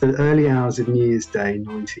the early hours of New Year's Day,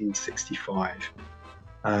 1965.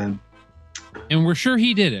 And we're sure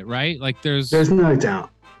he did it, right? Like there's no doubt.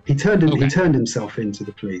 He turned himself into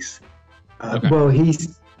the police. Well, he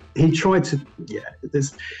tried to. Yeah,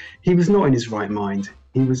 he was not in his right mind.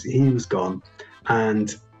 He was gone,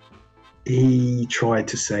 and he tried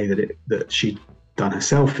to say that she'd done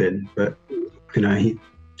herself in, but you know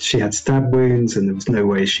she had stab wounds, and there was no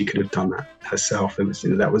way she could have done that herself. There was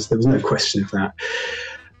no question of that.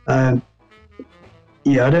 I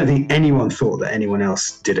don't think anyone thought that anyone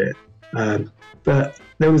else did it. But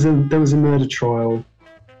there was a murder trial.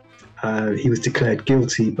 He was declared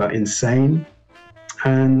guilty but insane,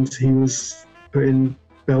 and he was put in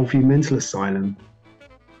Bellevue Mental Asylum.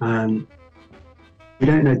 We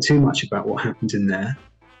don't know too much about what happened in there,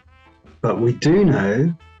 but we do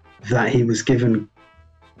know that he was given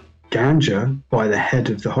ganja by the head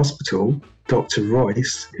of the hospital, Dr.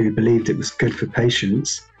 Royce, who believed it was good for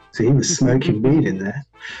patients. So he was smoking weed in there.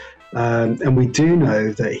 And we do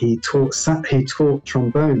know that he taught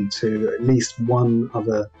trombone to at least one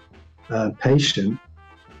other patient.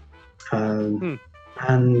 And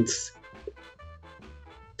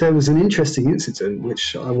there was an interesting incident,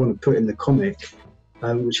 which I want to put in the comic,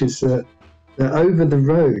 which is that over the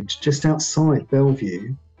road, just outside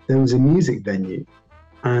Bellevue, there was a music venue.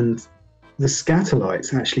 And the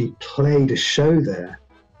Skatalites actually played a show there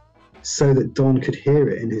so that Don could hear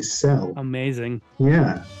it in his cell. Amazing.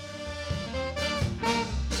 Yeah.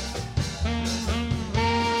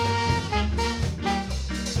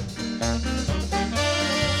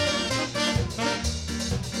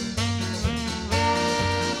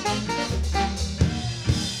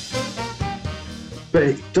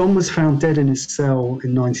 But Don was found dead in his cell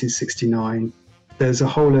in 1969. There's a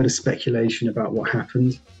whole load of speculation about what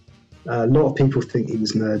happened. A lot of people think he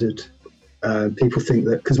was murdered. People think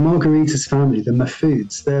that because Margarita's family, the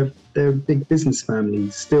Mahfouds, they're a big business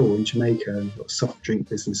family still in Jamaica. They've got soft drink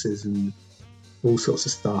businesses and all sorts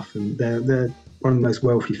of stuff, and they're one of the most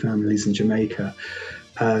wealthy families in Jamaica.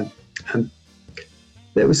 And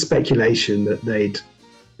there was speculation that they'd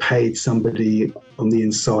paid somebody on the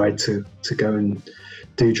inside to go and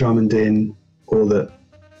do Drummondin, or that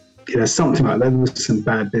something like that. There was some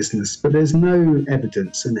bad business, but there's no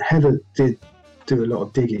evidence. And Heather did do a lot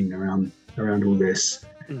of digging around all this,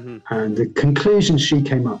 and the conclusion she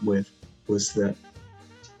came up with was that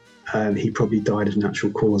he probably died of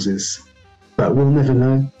natural causes, but we'll never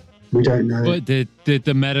know. We don't know. But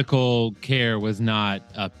the medical care was not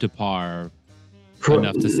up to par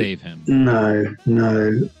enough to save him.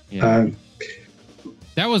 No. Yeah.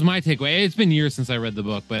 That was my takeaway. It's been years since I read the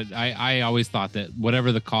book, but I always thought that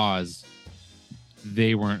whatever the cause,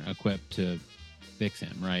 they weren't equipped to fix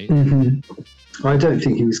him, right? Mm-hmm. I don't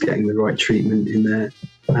think he was getting the right treatment in there,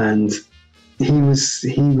 and he was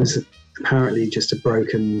apparently just a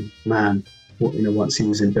broken man. Once he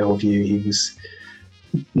was in Bellevue, he was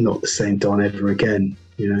not the same Don ever again.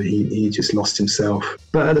 He just lost himself.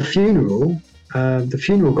 But at the funeral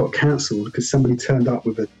got cancelled because somebody turned up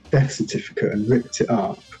with a death certificate and ripped it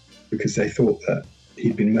up because they thought that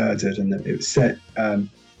he'd been murdered, and that it was said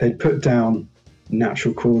they'd put down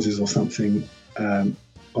natural causes or something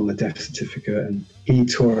on the death certificate, and he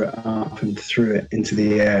tore it up and threw it into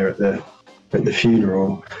the air at the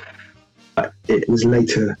funeral. It was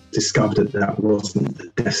later discovered that wasn't the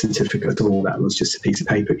death certificate at all. That was just a piece of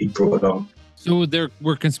paper he brought along. So there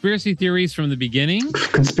were conspiracy theories from the beginning?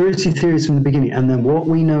 Conspiracy theories from the beginning. And then what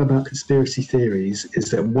we know about conspiracy theories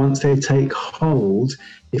is that once they take hold,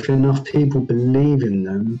 if enough people believe in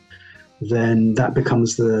them, then that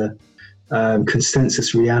becomes the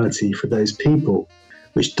consensus reality for those people,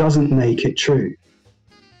 which doesn't make it true.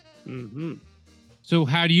 Mm-hmm. So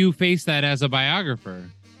how do you face that as a biographer?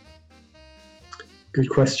 Good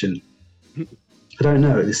question. I don't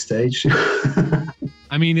know at this stage.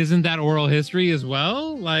 I mean, isn't that oral history as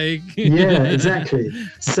well? Like, yeah, exactly.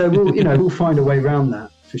 So we'll find a way around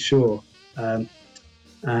that for sure. And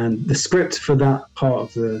the script for that part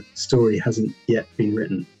of the story hasn't yet been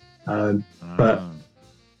written. But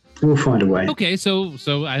We'll find a way. Okay, so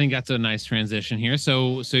I think that's a nice transition here.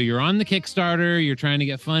 So you're on the Kickstarter, you're trying to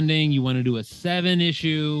get funding, you want to do a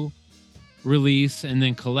 7-issue release and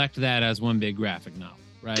then collect that as one big graphic novel,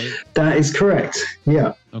 right? That is correct.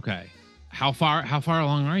 Yeah. Okay. How far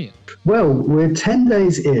along are you? Well, we're 10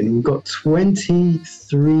 days in. We've got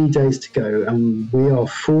 23 days to go, and we are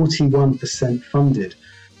 41% funded,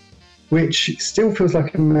 which still feels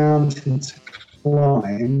like a mountain to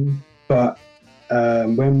climb, but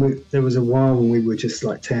there was a while when we were just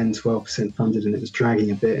like 10, 12% funded, and it was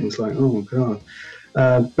dragging a bit, and it was like, oh god.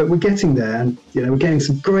 But we're getting there, and we're getting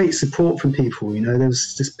some great support from people.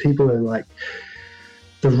 There's just people who are like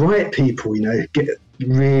the right people.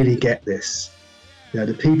 Really get this.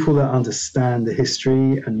 The people that understand the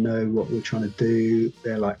history and know what we're trying to do,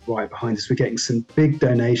 they're like right behind us. We're getting some big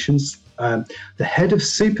donations. The head of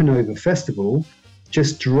Supernova Festival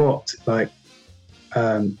just dropped like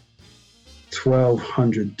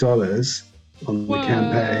 $1,200 on the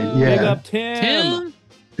campaign. Yeah. Big up Tim.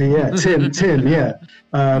 Yeah, Tim. Yeah.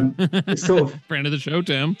 It's sort of friend of the show,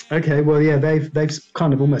 Tim. Okay, well, yeah, they've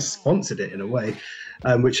kind of almost sponsored it in a way,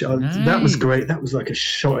 which Nice. That was great. That was like a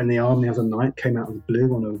shot in the arm the other night. Came out of the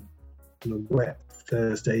blue on a wet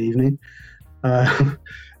Thursday evening,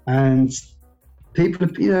 and people,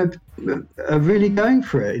 are really going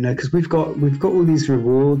for it. Because we've got all these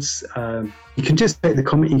rewards. You can just take the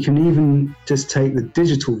comic. You can even just take the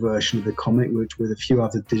digital version of the comic, which with a few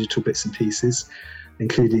other digital bits and pieces,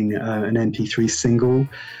 including an MP3 single.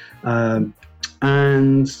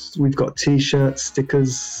 And we've got T-shirts,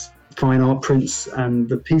 stickers, fine art prints, and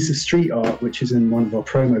the piece of street art, which is in one of our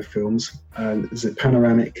promo films. There's a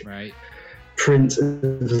panoramic print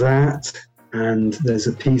of that, and there's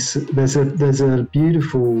a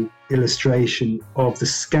beautiful illustration of the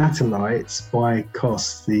Scatterlights by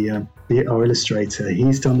Koss, our illustrator.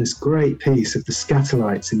 He's done this great piece of the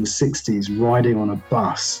Scatterlights in the 60s riding on a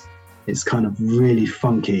bus. It's kind of really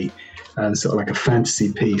funky, sort of like a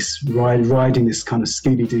fantasy piece, riding this kind of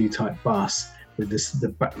Scooby-Doo type bus with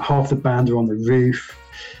half the band are on the roof.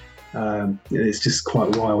 It's just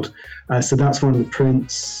quite wild. So that's one of the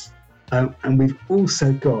prints. And we've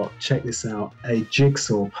also got, check this out, a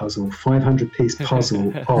jigsaw puzzle, 500-piece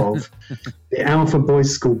puzzle of the Alpha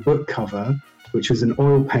Boys School book cover, which was an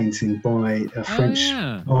oil painting by a French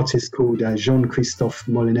artist called Jean-Christophe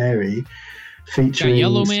Molinari, featuring got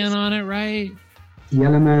Yellow Man on it, right?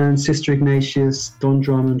 Yellow Man, Sister Ignatius, Don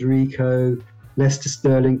Drummond, Rico, Lester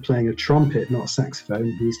Sterling playing a trumpet, not a saxophone.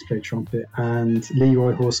 He used to play trumpet, and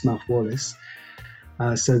Leroy Horsemouth Wallace.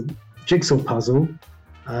 So, jigsaw puzzle.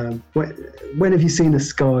 When have you seen a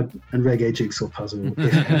ska and reggae jigsaw puzzle?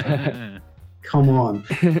 Come on.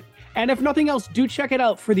 And if nothing else, do check it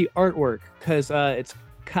out for the artwork, because it's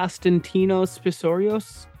Constantinos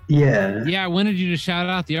Pistorius. Yeah. Yeah, I wanted you to shout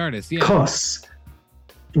out the artist. Yeah. Koss.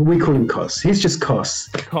 We call him Koss. He's just Koss.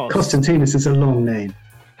 Constantinos is a long name.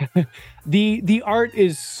 The art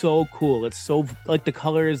is so cool. It's so like the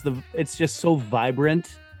color it's just so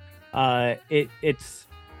vibrant. It's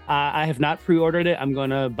I have not pre-ordered it. I'm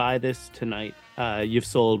gonna buy this tonight. You've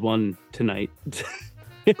sold one tonight.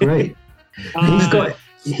 Great.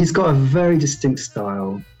 He's got a very distinct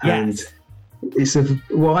style, and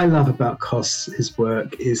what I love about Koss, his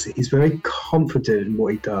work, is he's very confident in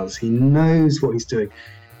what he does. He knows what he's doing.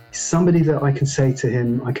 He's somebody that I can say to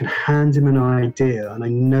him, I can hand him an idea, and I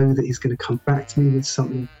know that he's going to come back to me with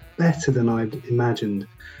something better than I'd imagined.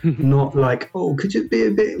 Not like, oh, could you be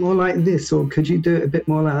a bit more like this, or could you do it a bit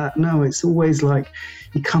more like that? No, it's always like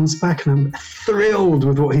he comes back and I'm thrilled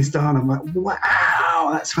with what he's done. I'm like, wow,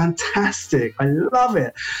 that's fantastic. I love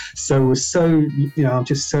it. So I'm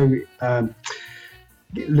just so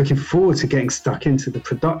looking forward to getting stuck into the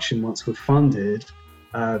production once we're funded.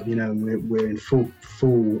 We're in full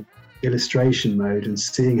illustration mode and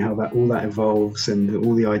seeing how all that evolves and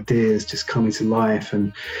all the ideas just coming to life,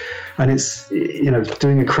 and it's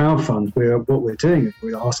doing a crowdfund. What we're doing,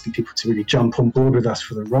 we're asking people to really jump on board with us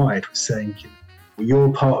for the ride. We're saying,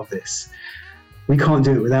 you're part of this. We can't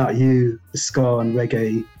do it without you, the ska and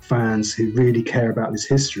reggae fans who really care about this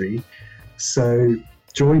history. So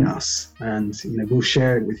join us, and we'll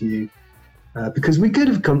share it with you. Because we could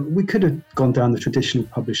have gone down the traditional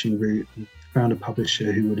publishing route and found a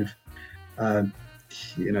publisher who would have,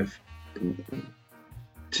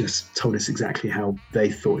 just told us exactly how they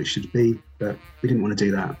thought it should be. But we didn't want to do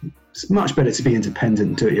that. It's much better to be independent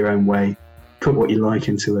and do it your own way. Put what you like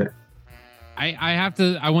into it.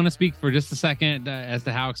 I want to speak for just a second as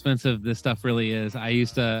to how expensive this stuff really is. I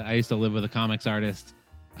used to live with a comics artist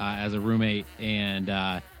as a roommate,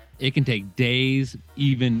 and it can take days,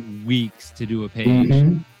 even weeks, to do a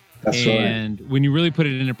page. That's and when you really put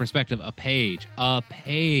it into perspective, a page,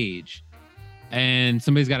 and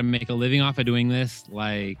somebody's got to make a living off of doing this.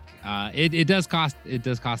 Like it does cost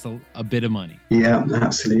a bit of money. Yeah,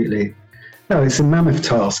 absolutely. No, it's a mammoth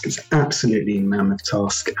task. It's absolutely a mammoth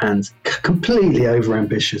task and completely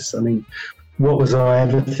overambitious. I mean, what was I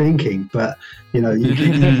ever thinking? But,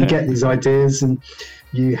 you get these ideas and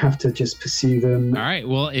you have to just pursue them. All right.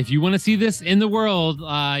 Well, if you want to see this in the world,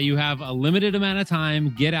 you have a limited amount of time.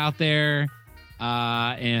 Get out there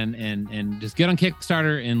and just get on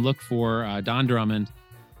Kickstarter and look for Don Drummond.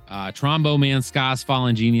 Trombo Man Ska's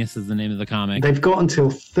Fallen Genius is the name of the comic. They've got until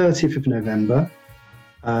 30th of November.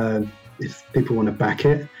 If people want to back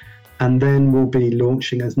it, and then we'll be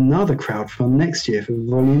launching another crowdfund next year for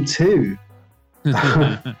Volume 2.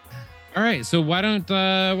 All right, so why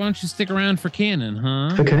don't you stick around for Canon,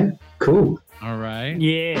 huh? Okay, cool. All right.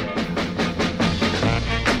 Yeah.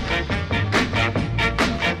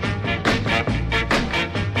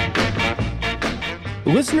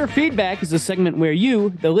 Listener feedback is a segment where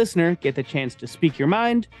you, the listener, get the chance to speak your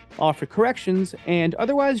mind, offer corrections, and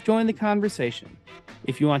otherwise join the conversation.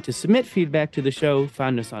 If you want to submit feedback to the show,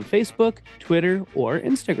 find us on Facebook, Twitter, or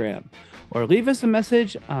Instagram, or leave us a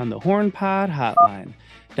message on the HornPod hotline.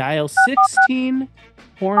 Dial 16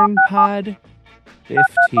 HornPod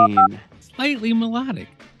 15. Slightly melodic.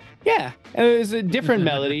 Yeah, it was a different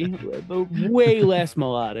melody, but way less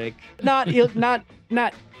melodic. Not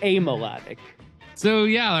amelodic. So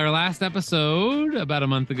yeah, our last episode about a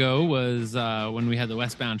month ago was when we had the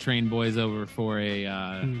Westbound Train boys over for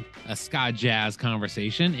a ska jazz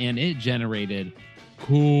conversation, and it generated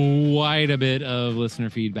quite a bit of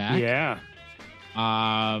listener feedback. Yeah.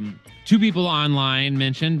 Two people online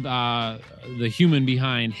mentioned the human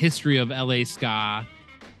behind History of LA Ska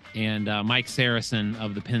and Mike Saracen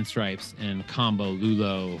of the Pinstripes and Combo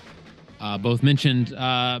Lulo. Both mentioned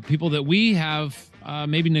people that we have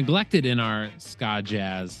maybe neglected in our ska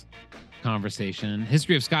jazz conversation.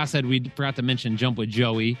 History of Ska said we forgot to mention Jump with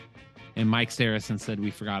Joey, and Mike Saracen said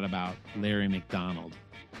we forgot about Larry McDonald.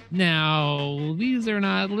 Now, these are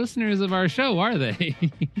not listeners of our show, are they?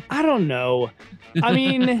 I don't know. I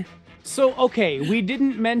mean, so, okay, we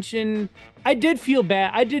didn't mention... I did feel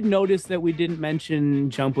bad. I did notice that we didn't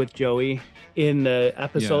mention Jump with Joey in the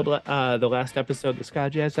episode, the last episode, the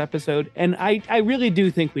ska jazz episode, and I really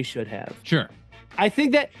do think we should have. Sure. I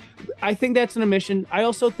think that's an omission. I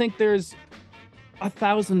also think there's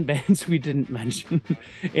 1,000 bands we didn't mention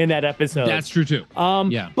in that episode. That's true too.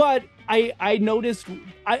 Yeah. But I noticed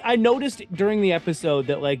during the episode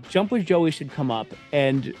that like Jump with Joey should come up,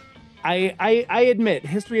 and I admit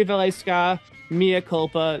History of LA Ska, mea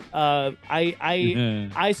culpa.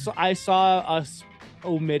 I saw us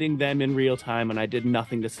omitting them in real time, and I did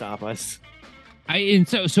nothing to stop us.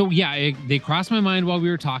 They crossed my mind while we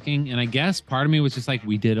were talking, and I guess part of me was just like,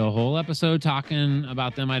 we did a whole episode talking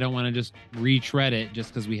about them. I don't want to just retread it just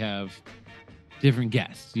because we have different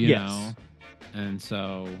guests, you know? And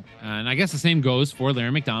I guess the same goes for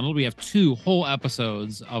Larry McDonald. We have 2 whole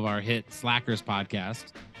episodes of our hit Slackers podcast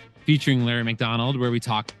featuring Larry McDonald, where we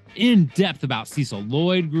talk in depth about Cecil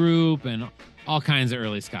Lloyd Group and all kinds of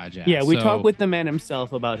early ska jazz. Yeah, we talk with the man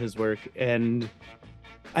himself about his work,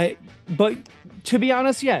 but to be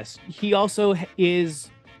honest, yes, he also is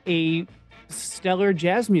a stellar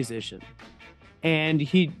jazz musician, and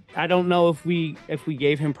I don't know if we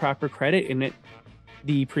gave him proper credit in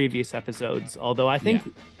the previous episodes, although I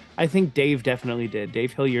think Dave definitely did.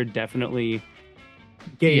 Dave Hilliard definitely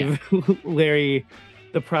gave Larry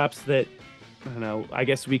the props that, I don't know, I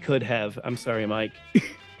guess we could have. I'm sorry, Mike.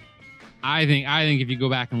 I think if you go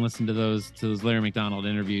back and listen to those Larry McDonald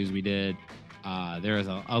interviews we did, there is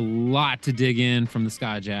a lot to dig in from the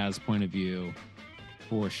ska jazz point of view,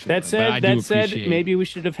 for sure. That said, maybe we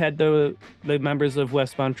should have had the members of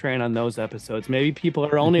Westbound Train on those episodes. Maybe people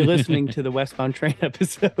are only listening to the Westbound Train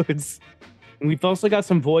episodes. And we've also got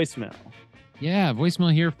some voicemail. Yeah,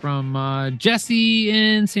 voicemail here from Jesse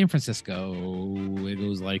in San Francisco. It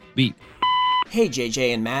goes like beat. Hey,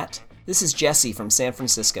 JJ and Matt. This is Jesse from San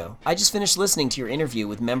Francisco. I just finished listening to your interview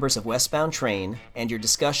with members of Westbound Train and your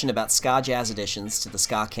discussion about ska jazz additions to the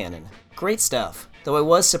ska canon. Great stuff, though I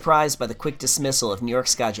was surprised by the quick dismissal of New York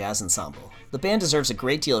Ska Jazz Ensemble. The band deserves a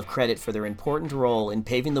great deal of credit for their important role in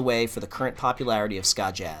paving the way for the current popularity of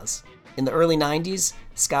ska jazz. In the early 90s,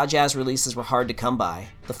 ska jazz releases were hard to come by.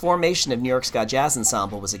 The formation of New York Ska Jazz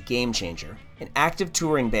Ensemble was a game changer, an active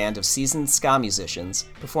touring band of seasoned ska musicians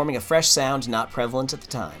performing a fresh sound not prevalent at the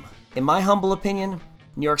time. In my humble opinion,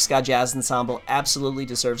 New York Ska Jazz Ensemble absolutely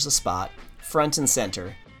deserves a spot, front and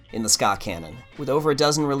center, in the ska canon. With over a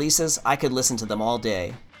dozen releases, I could listen to them all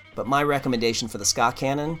day, but my recommendation for the ska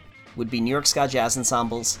canon would be New York Ska Jazz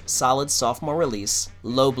Ensemble's solid sophomore release,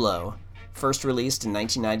 Low Blow, first released in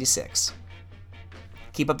 1996.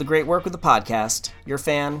 Keep up the great work with the podcast. Your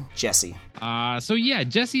fan, Jesse. So yeah,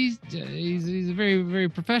 Jesse's he's a very, very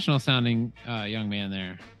professional sounding young man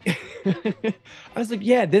there. I was like,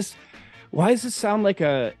 yeah, why does this sound like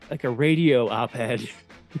a radio op-ed?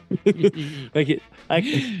 He's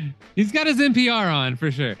got his NPR on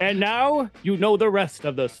for sure. And now you know the rest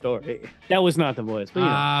of the story. That was not the voice, but, you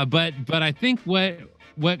know. But I think what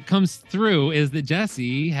comes through is that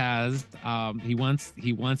Jesse has he wants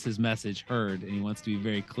his message heard, and he wants to be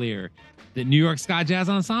very clear that New York Ska Jazz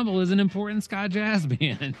Ensemble is an important ska jazz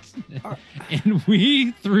band. And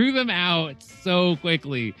we threw them out so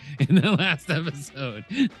quickly in the last episode.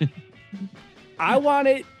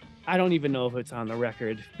 I don't even know if it's on the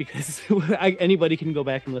record because anybody can go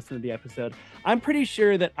back and listen to the episode. I'm pretty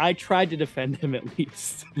sure that I tried to defend him at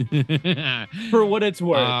least for what it's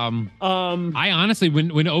worth. I honestly,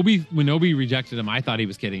 when Obi rejected him, I thought he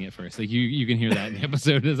was kidding at first. Like you can hear that in the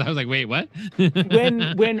episode. I was like, wait, what?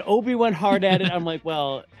 when Obi went hard at it, I'm like,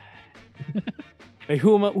 well,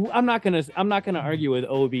 I'm not gonna argue with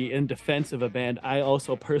Obi in defense of a band I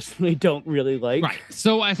also personally don't really like. Right.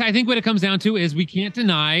 So I think what it comes down to is we can't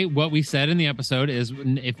deny what we said in the episode is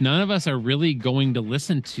if none of us are really going to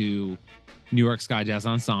listen to New York Ska Jazz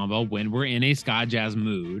Ensemble when we're in a ska jazz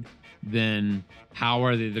mood, then how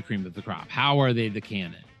are they the cream of the crop? How are they the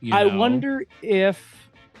canon? I wonder if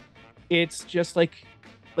it's just like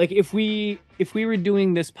if we were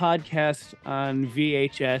doing this podcast on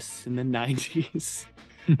VHS in the 90s,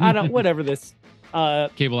 whatever this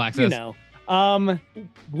cable access, you know,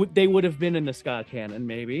 they would have been in the ska canon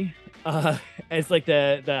maybe, as like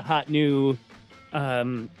the hot new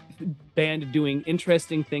band doing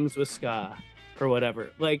interesting things with ska or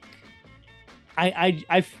whatever. Like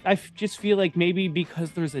I just feel like maybe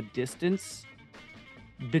because there's a distance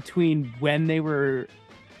between when they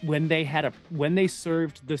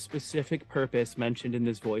served the specific purpose mentioned in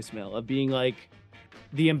this voicemail of being like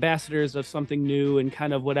the ambassadors of something new and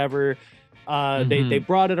kind of whatever, they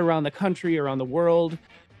brought it around the country, around the world,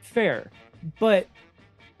 fair. But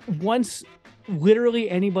once literally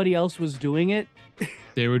anybody else was doing it,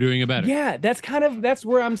 they were doing it better. Yeah, that's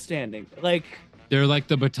where I'm standing. Like they're like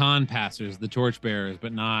the baton passers, the torch bearers,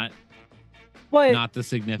 but not the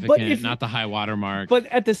significant, not the high water mark. But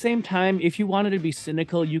at the same time, if you wanted to be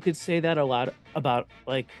cynical, you could say that a lot about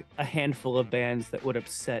like a handful of bands that would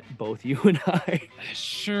upset both you and I.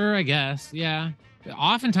 Sure, I guess. Yeah.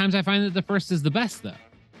 Oftentimes I find that the first is the best though.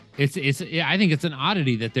 I think it's an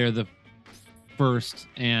oddity that they're the first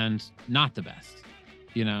and not the best,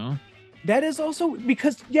 you know? That is also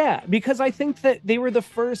because I think that they were the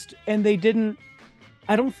first and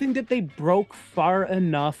I don't think that they broke far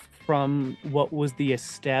enough from what was the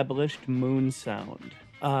established Moon sound,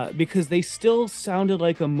 because they still sounded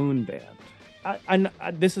like a Moon band.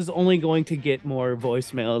 This is only going to get more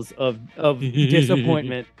voicemails of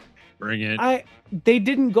disappointment. Bring it. They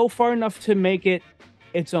didn't go far enough to make it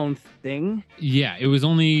its own thing. Yeah, it was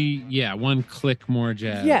only one click more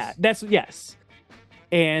jazz. Yeah, yes,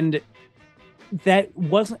 and that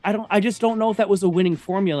wasn't. I just don't know if that was a winning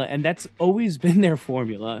formula, and that's always been their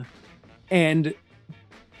formula, and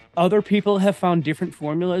other people have found different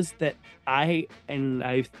formulas that I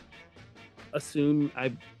assume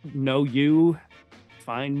I know you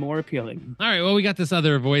find more appealing. All right, well, we got this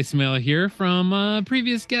other voicemail here from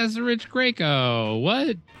previous guest Rich Greco.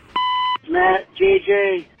 What? Matt,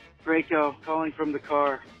 JJ, Greco, calling from the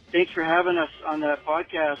car. Thanks for having us on that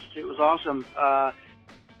podcast. It was awesome.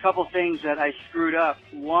 Couple things that I screwed up.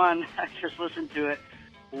 One, I just listened to it.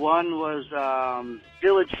 One was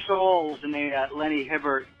Village Souls in the Lenny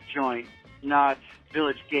Hibbert joint, not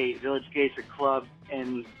Village Gate. Village Gate's a club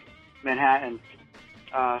in Manhattan,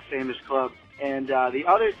 famous club. And the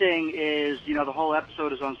other thing is, the whole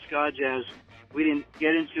episode is on ska jazz. We didn't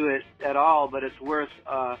get into it at all, but it's worth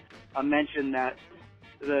a mention that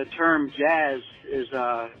the term jazz is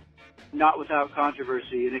not without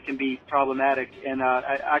controversy, and it can be problematic. And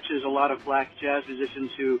actually, there's a lot of black jazz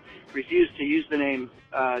musicians who refuse to use the name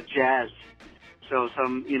jazz. So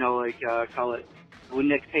some, call it, well,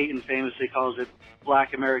 Nick Payton famously calls it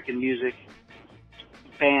Black American music.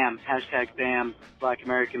 BAM, #BAM, Black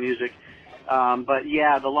American music. But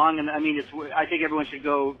yeah, I think everyone should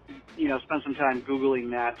go, spend some time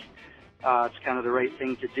Googling that. It's kind of the right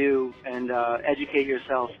thing to do and educate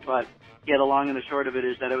yourself. But yeah, the long and the short of it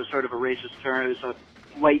is that it was sort of a racist term. It was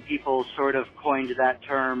white people sort of coined that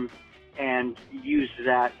term and used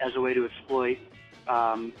that as a way to exploit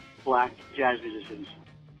black jazz musicians.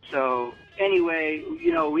 So anyway,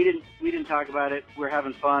 we didn't talk about it. We're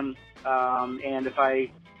having fun, and if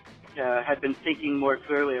I had been thinking more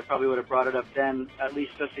clearly, I probably would have brought it up then, at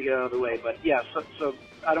least just to get out of the way. But yeah, so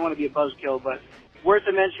I don't want to be a buzzkill, but worth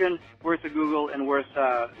a mention, worth a Google, and worth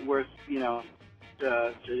to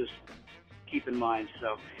just keep in mind.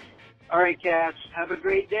 So, all right, cats, have a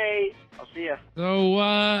great day. I'll see ya.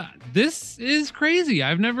 So this is crazy.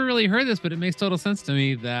 I've never really heard this, but it makes total sense to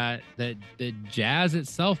me that jazz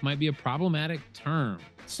itself might be a problematic term.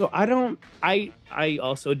 So I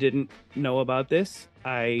also didn't know about this.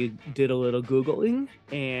 I did a little Googling,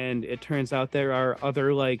 and it turns out there are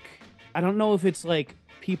other, like, I don't know if it's like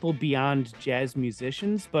people beyond jazz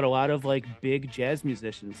musicians, but a lot of like big jazz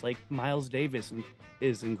musicians, like Miles Davis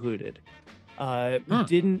is included,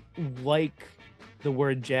 didn't like the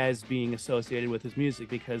word jazz being associated with his music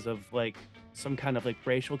because of like some kind of like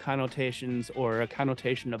racial connotations or a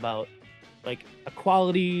connotation about like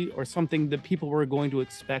equality or something that people were going to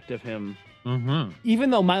expect of him. Mm-hmm.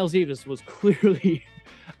 Even though Miles Davis was clearly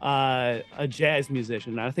a jazz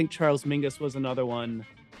musician. I think Charles Mingus was another one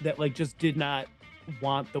that like just did not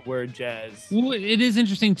want the word jazz. Well, it is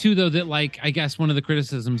interesting too, though, that like I guess one of the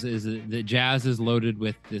criticisms is that jazz is loaded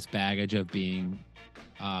with this baggage of being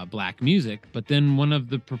black music, but then one of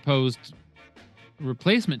the proposed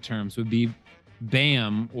replacement terms would be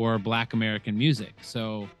BAM, or Black American music.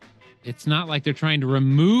 So it's not like they're trying to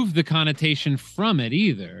remove the connotation from it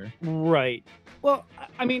either. Right. Well,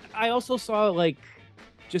 I mean, I also saw like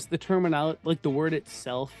just the terminology, like the word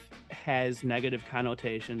itself has negative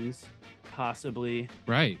connotations, possibly.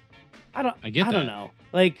 Right. I get that. don't know.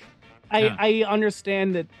 Like, I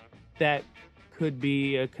understand that could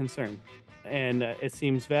be a concern, and it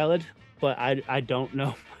seems valid, but I don't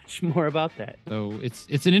know much more about that. So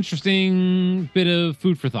it's an interesting bit of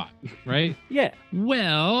food for thought, right? Yeah.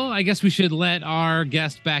 Well, I guess we should let our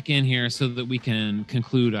guest back in here so that we can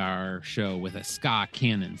conclude our show with a ska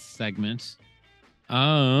canon segment.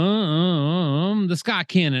 The Ska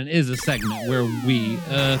Canon is a segment where we,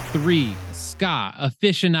 three ska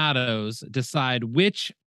aficionados, decide which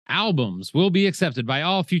albums will be accepted by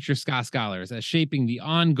all future ska scholars as shaping the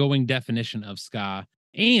ongoing definition of ska.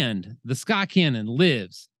 And the Ska Canon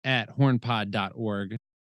lives at hornpod.org.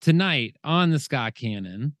 Tonight on the Ska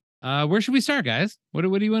Canon, where should we start, guys? What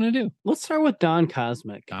do you want to do? Let's start with Don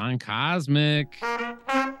Cosmic. Don Cosmic.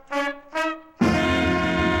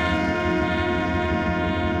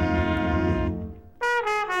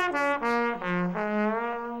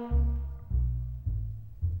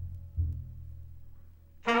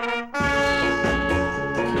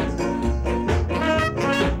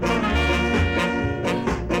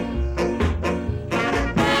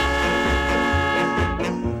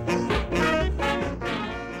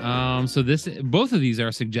 So both of these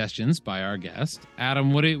are suggestions by our guest.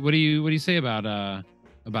 Adam, what do you say about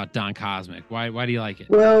Don Cosmic? Why do you like it?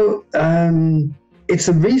 Well, it's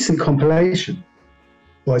a recent compilation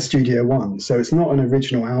by Studio One, so it's not an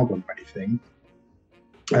original album or anything.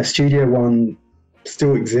 Studio One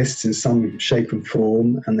still exists in some shape and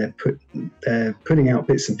form, and they're putting out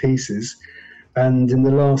bits and pieces. And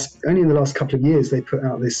only in the last couple of years, they put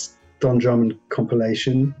out this Don Drummond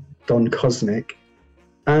compilation, Don Cosmic.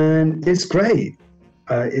 And it's great.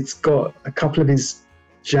 It's got a couple of his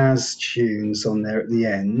jazz tunes on there at the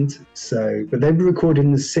end. But they were recorded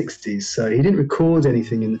in the 60s. So he didn't record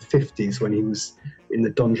anything in the 50s when he was in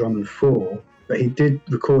the Don Drummond 4. But he did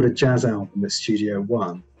record a jazz album at Studio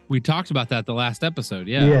One. We talked about that the last episode.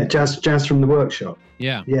 Yeah. Yeah, jazz from the workshop.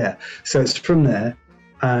 Yeah. Yeah. So it's from there.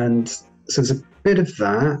 And so there's a bit of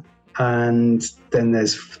that. And then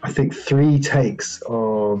there's, I think, 3 takes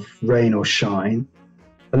of Rain or Shine.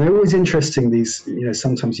 And they're always interesting, these,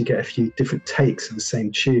 sometimes you get a few different takes of the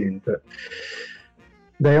same tune, but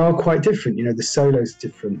they are quite different. The solo's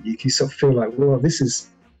different. You sort of feel like, well, this is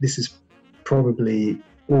probably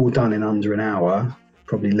all done in under an hour,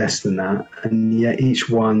 probably less than that. And yet each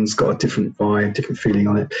one's got a different vibe, different feeling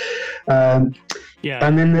on it. Yeah.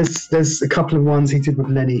 And then there's a couple of ones he did with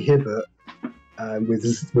Lenny Hibbert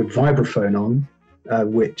with vibraphone on.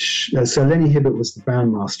 So Lenny Hibbert was the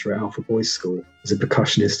bandmaster at Alpha Boys School as a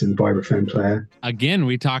percussionist and vibraphone player. Again,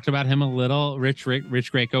 we talked about him a little. Rich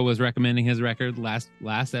Grieco was recommending his record last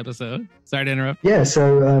episode. Sorry to interrupt. Yeah,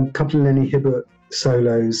 so a couple of Lenny Hibbert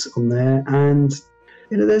solos on there, and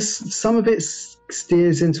there's some of it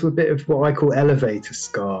steers into a bit of what I call elevator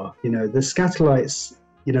ska. The Skatalites,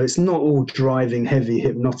 it's not all driving, heavy,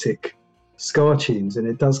 hypnotic ska tunes, and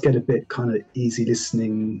it does get a bit kind of easy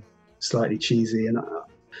listening, slightly cheesy, and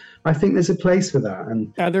I think there's a place for that.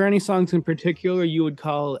 And are there any songs in particular you would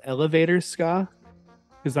call elevator ska?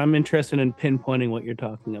 Because I'm interested in pinpointing what you're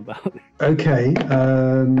talking about. Okay.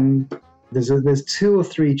 There's 2 or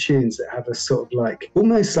 3 tunes that have a sort of like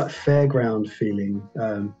almost like fairground feeling.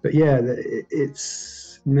 But yeah,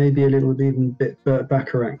 it's maybe a little even bit Burt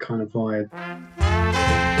Bacharach kind of vibe.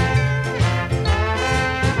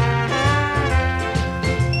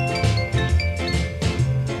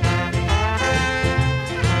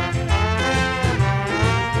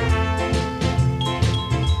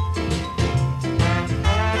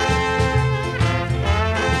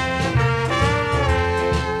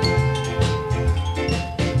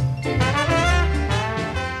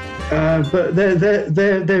 But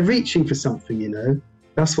they're reaching for something, you know.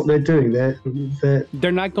 That's what they're doing.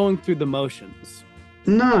 They're not going through the motions.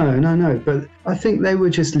 No. But I think they were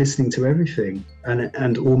just listening to everything,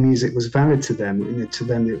 and all music was valid to them. You know, to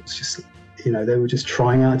them, it was just, you know, they were just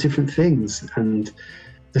trying out different things, and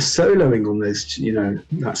the soloing on those, you know,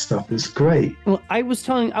 that stuff is great. Well, I was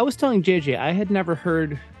telling JJ I had never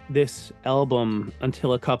heard this album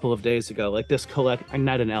until a couple of days ago. Like this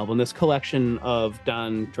this collection of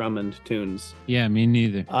Don Drummond tunes. Yeah, me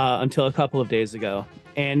neither. Until a couple of days ago.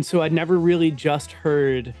 And so I'd never really just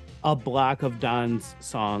heard a block of Don's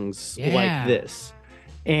songs like this.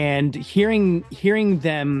 And hearing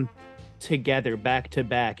them together back to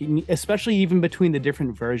back, especially even between the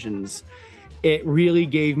different versions, it really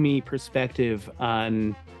gave me perspective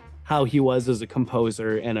on how he was as a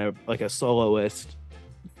composer and a soloist.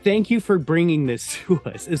 Thank you for bringing this to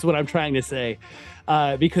us, is what I'm trying to say.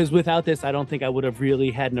 Because without this, I don't think I would have really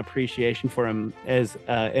had an appreciation for him as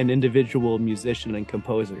an individual musician and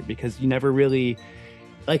composer, because you never really,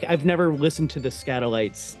 like, I've never listened to the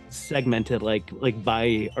Skatalites segmented like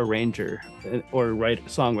by arranger or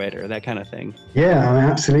songwriter, that kind of thing. Yeah, I mean,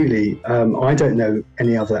 absolutely. I don't know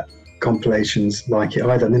any other compilations like it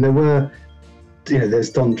either. I mean, there were, you know, there's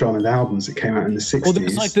Don Drummond albums that came out in the 60s. Well,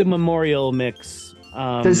 there's like the Memorial mix.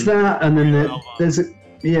 There's that, and then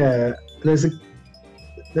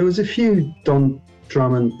there was a few Don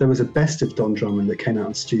Drummond. There was a best of Don Drummond that came out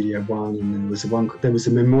in Studio One, and there was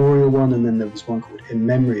a Memorial one, and then there was one called In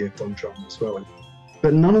Memory of Don Drummond as well.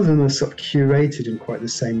 But none of them are sort of curated in quite the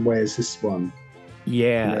same way as this one.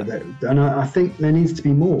 Yeah, you know, and I think there needs to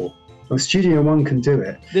be more. Well, Studio One can do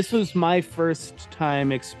it. This was my first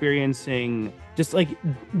time experiencing just like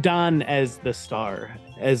Don as the star,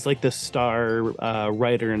 as like the star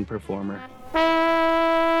writer and performer.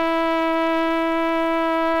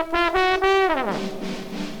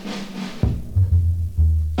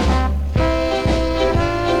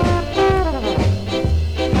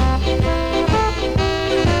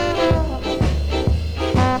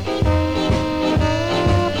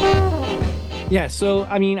 Yeah, so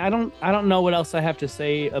I mean, I don't know what else I have to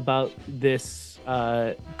say about this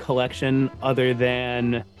collection other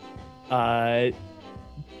than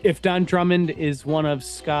if Don Drummond is one of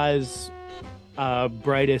ska's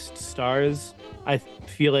brightest stars, I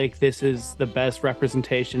feel like this is the best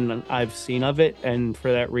representation I've seen of it, and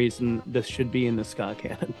for that reason, this should be in the ska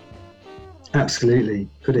canon. Absolutely,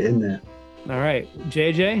 put it in there. All right,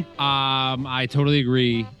 JJ. I totally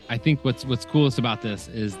agree. I think what's coolest about this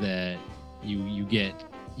is that you get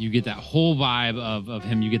that whole vibe of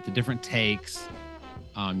him. You get the different takes.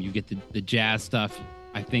 You get the jazz stuff.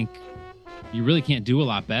 I think you really can't do a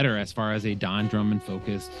lot better as far as a Don Drummond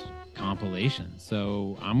focused compilation.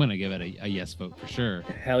 So I'm gonna give it a yes vote for sure.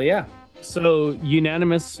 Hell yeah! So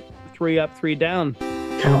unanimous, 3 up, 3 down.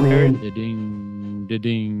 Count me in. Da-ding,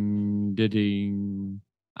 da-ding, da-ding.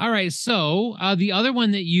 All right, so the other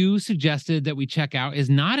one that you suggested that we check out is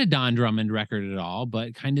not a Don Drummond record at all,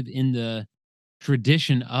 but kind of in the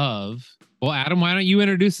tradition of. Well, Adam, why don't you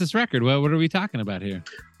introduce this record? What are we talking about here?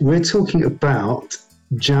 We're talking about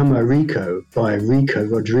Llama Rico by Rico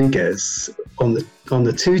Rodriguez on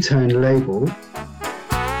the Two-Tone label.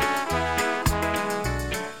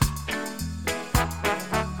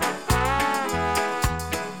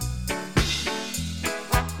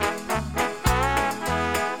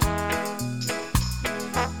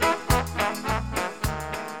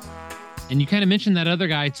 And you kind of mentioned that other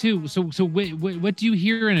guy too. So what do you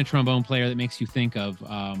hear in a trombone player that makes you think of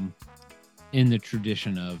in the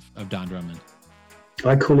tradition of Don Drummond?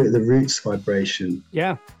 I call it the roots vibration.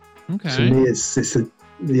 Yeah. Okay. For me, it's the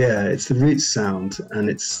roots sound, and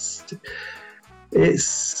it's a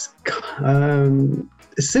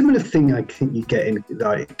similar thing I think you get in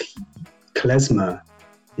like klezmer.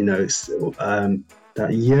 You know, it's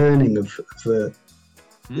that yearning of the.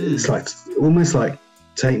 It's like almost like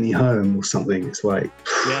Take Me Home or something. It's like,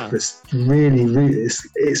 Yeah. it's really, it's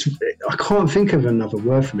I can't think of another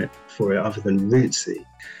word for it other than rootsy.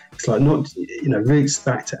 It's like not, roots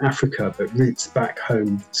back to Africa, but roots back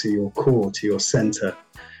home to your core, to your center,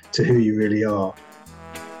 to who you really are.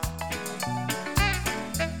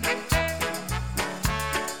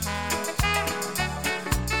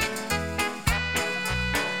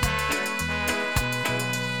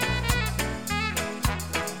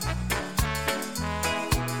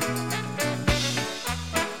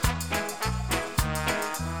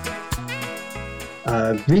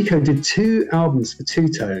 Rico did 2 albums for Two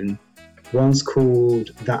Tone. One's called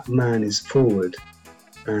That Man Is Forward,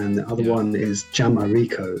 and the other one is Jama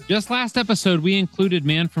Rico. Just last episode, we included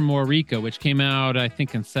Man from Morico, which came out, I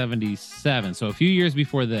think, in 77. So a few years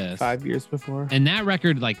before this. 5 years before. And that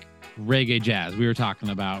record, like reggae jazz, we were talking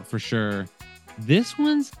about for sure. This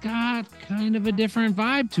one's got kind of a different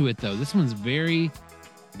vibe to it, though. This one's very,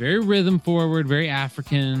 very rhythm forward, very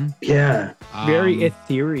African. Yeah. Very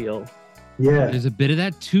ethereal. Yeah. There's a bit of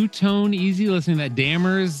that two-tone easy listening, that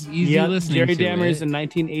Dammers easy listening. Jerry to Dammers it. in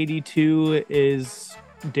 1982 is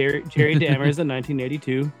Jerry Dammers in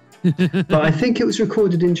 1982. But I think it was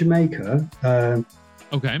recorded in Jamaica.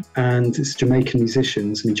 Okay. And it's Jamaican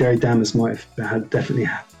musicians. I mean, Jerry Dammers might have definitely,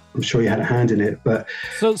 I'm sure he had a hand in it. But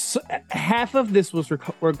so half of this was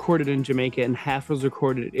recorded in Jamaica and half was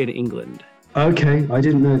recorded in England. Okay, I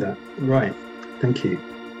didn't know that. Right. Thank you.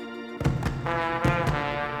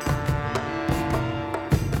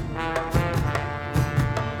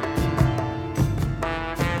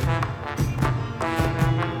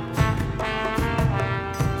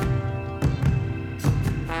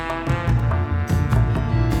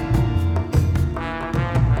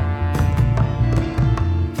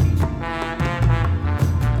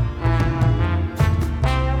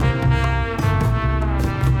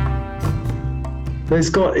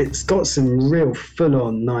 But it's got some real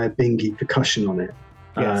full-on Nyabingi percussion on it.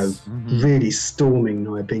 Yes. Really storming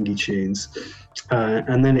Nyabingi tunes.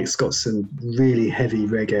 And then it's got some really heavy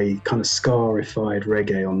reggae, kind of scarified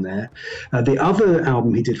reggae on there. The other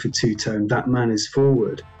album he did for Two Tone, That Man Is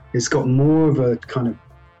Forward, it's got more of a kind of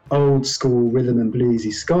old school rhythm and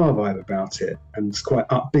bluesy ska vibe about it. And it's quite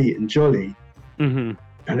upbeat and jolly. Mm-hmm.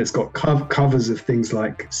 And it's got covers of things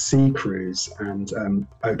like Sea Cruise and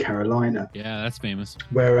Oh Carolina. Yeah, that's famous.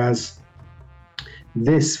 Whereas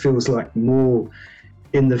this feels like more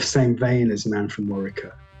in the same vein as Man from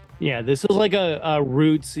Morica. Yeah, this is like a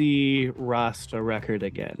rootsy Rasta record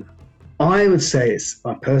again. I would say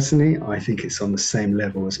personally, I think it's on the same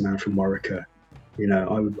level as Man from Morica.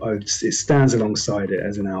 It stands alongside it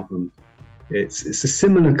as an album. It's a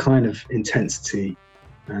similar kind of intensity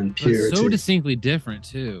and purity. But so distinctly different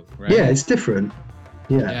too, right? Yeah, it's different.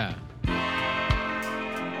 Yeah.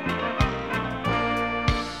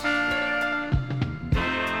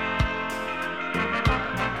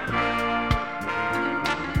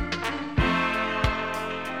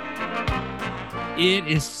 It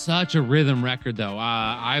is such a rhythm record, though.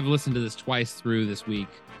 I've listened to this twice through this week.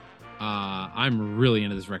 I'm really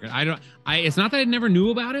into this record. It's not that I never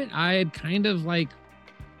knew about it. I had kind of like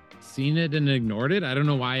seen it and ignored it. I don't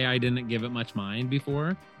know why I didn't give it much mind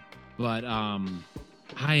before, but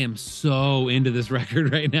I am so into this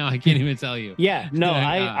record right now. I can't even tell you. Yeah, no,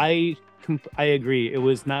 I agree. It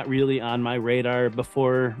was not really on my radar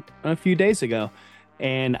before a few days ago,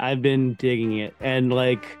 and I've been digging it. And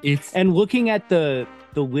and looking at the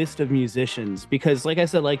list of musicians, because like I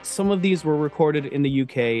said, like some of these were recorded in the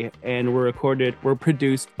UK and were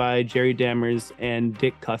produced by Jerry Dammers and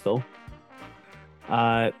Dick Cuthell.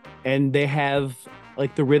 And they have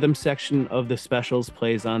like the rhythm section of the Specials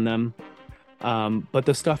plays on them. But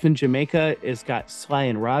the stuff in Jamaica is got Sly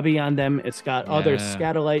and Robbie on them. It's got other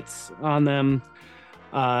Scatolites on them.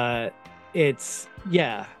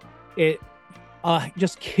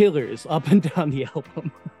 Just killers up and down the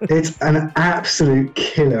album. It's an absolute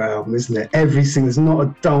killer album, isn't it? There's not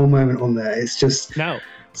a dull moment on there. It's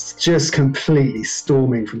just completely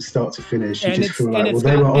storming from start to finish. You just feel like,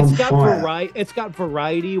 they were on fire. It's got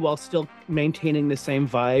variety while still maintaining the same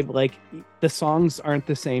vibe. Like the songs aren't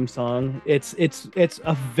the same song. It's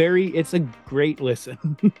a great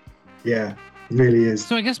listen. Yeah, it really is.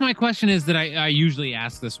 So I guess my question is that I usually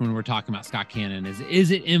ask this when we're talking about Ska Canon is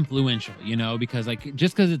it influential? Because like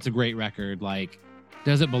just because it's a great record, like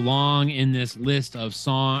does it belong in this list of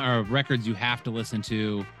records you have to listen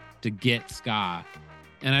to get ska?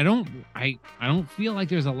 And I don't feel like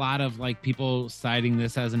there's a lot of like people citing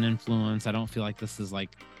this as an influence. I don't feel like this is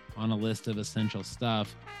like on a list of essential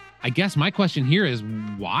stuff. I guess my question here is,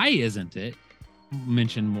 why isn't it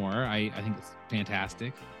mentioned more? I think it's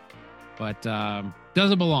fantastic. but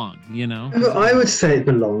does it belong? You know, I would say it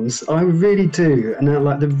belongs. I really do. And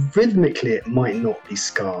rhythmically, it might not be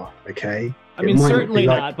ska. Okay. I mean, certainly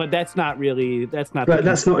not. But that's not really. That's not. But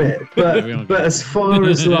that's not it. But as far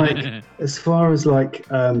as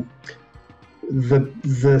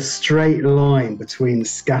the straight line between the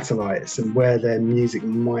Skatalites and where their music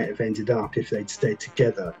might have ended up if they'd stayed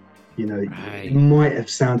together, you know, it might have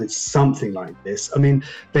sounded something like this. I mean,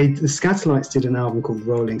 the Skatalites did an album called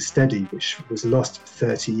Rolling Steady, which was lost for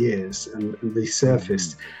 30 years and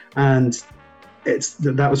resurfaced, and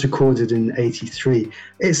that was recorded in '83.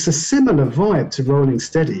 It's a similar vibe to Rolling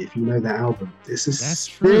Steady, if you know that album. It's a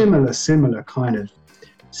similar kind of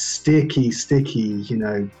sticky, you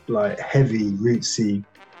know, like heavy, rootsy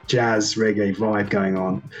jazz reggae vibe going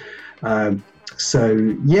on. So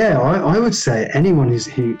yeah, I would say anyone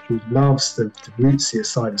who loves the rootsier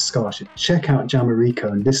side of ska should check out Jamaica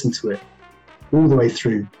and listen to it all the way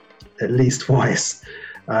through at least twice,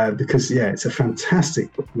 because yeah, it's a fantastic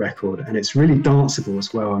record and it's really danceable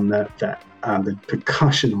as well, and the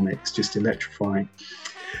percussion on it is just electrifying.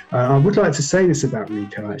 I would like to say this about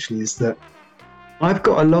Rico actually, is that I've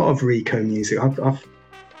got a lot of Rico music. I've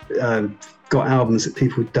got albums that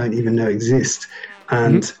people don't even know exist,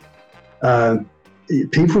 and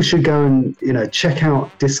people should go and, you know, check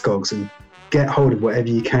out Discogs and get hold of whatever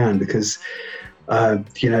you can, because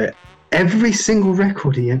you know, every single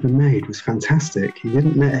record he ever made was fantastic. He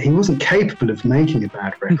wasn't capable of making a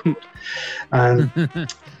bad record,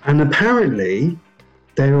 and apparently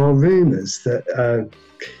there are rumours that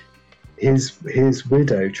his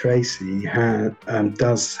widow Tracy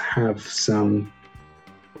does have some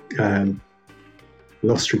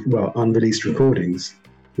unreleased recordings,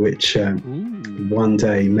 which one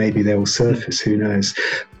day maybe they will surface. Who knows?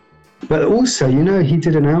 But also, you know, he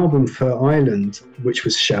did an album for Island which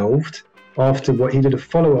was shelved after what he did a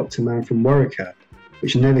follow-up to Man from Waurika,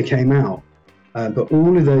 which never came out. But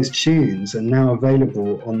all of those tunes are now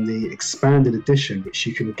available on the expanded edition, which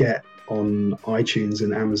you can get on iTunes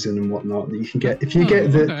and Amazon and whatnot. You can get if you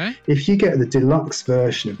get the deluxe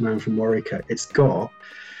version of Man from Waurika, it's got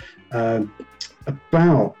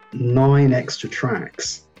about 9 extra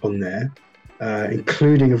tracks on there,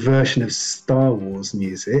 including a version of Star Wars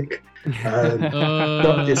music.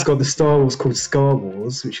 It's got the Star Wars called Scar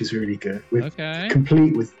Wars, which is really good,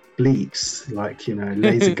 complete with bleeps, like, you know,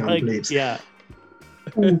 laser gun bleeps. Yeah.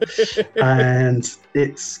 And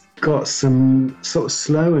it's got some sort of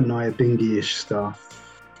slower Nyabingi-ish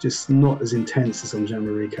stuff, just not as intense as on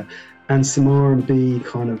Jamaica, and some R&B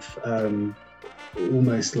kind of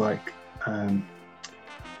almost like I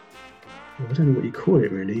don't know what you call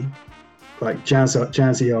it really, like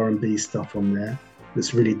jazzy R&B stuff on there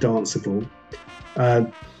that's really danceable,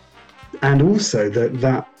 and also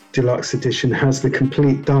that deluxe edition has the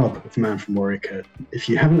complete dub of Man from Waurika. If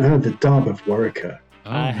you haven't heard the dub of Waurika,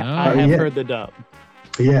 I have heard the dub.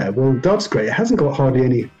 Yeah, well, the dub's great. It hasn't got hardly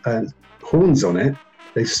any horns on it.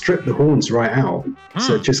 They've stripped the horns right out,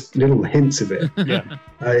 so just little hints of it. Yeah,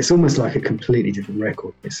 it's almost like a completely different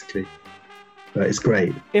record, basically. But it's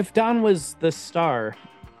great. If Don was the star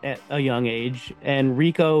at a young age, and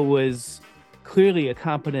Rico was clearly a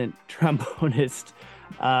competent trombonist,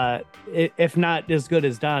 if not as good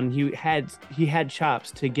as Don, he had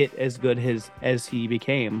chops to get as good as he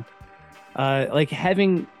became. Like,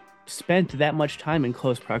 having spent that much time in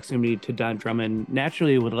close proximity to Don Drummond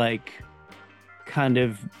naturally would like kind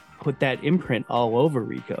of put that imprint all over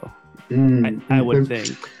Rico. I would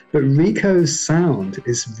think. But Rico's sound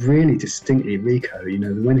is really distinctly Rico. You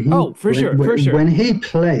know, when he when he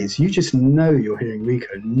plays, you just know you're hearing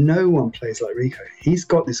Rico. No one plays like Rico. He's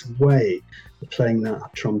got this way of playing that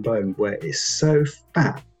trombone where it's so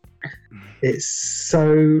fat. It's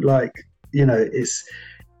so, like, you know, it's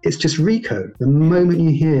just Rico. The moment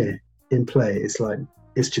you hear him play, it's like,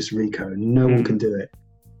 it's just Rico. No one can do it.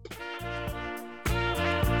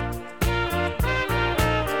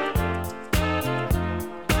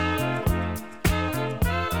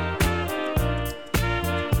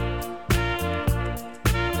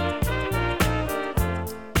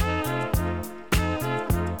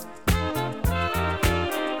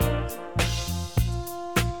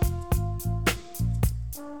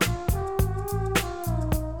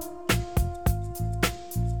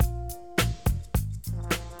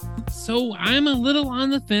 So I'm a little on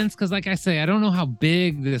the fence because, like I say, I don't know how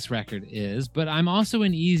big this record is, but I'm also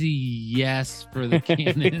an easy yes for the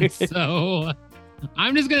Cannon. So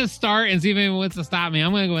I'm just going to start and see if anyone wants to stop me.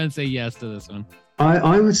 I'm going to go ahead and say yes to this one.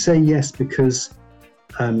 I would say yes because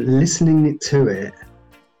listening to it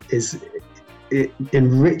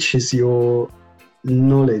enriches your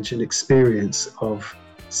knowledge and experience of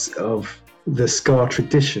of the ska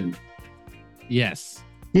tradition. Yes.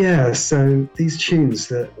 Yeah, so these tunes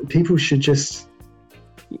that people should just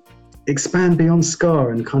expand beyond ska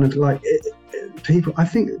and kind of like I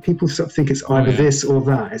think people sort of think it's either this or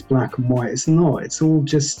that. It's black and white. It's not. It's all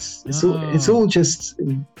just all just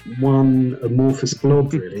one amorphous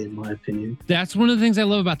blob, really, in my opinion. That's one of the things I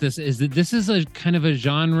love about this is that this is a kind of a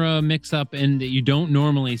genre mix up and that you don't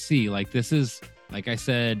normally see. Like this is, like I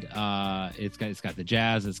said, it's got the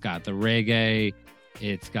jazz, it's got the reggae,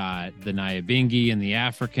 it's got the Nyabingi and the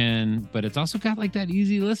African, but it's also got like that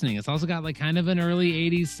easy listening. It's also got like kind of an early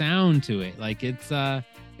 80s sound to it. Like it's a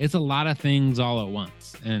lot of things all at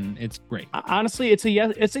once, and it's great. Honestly, it's a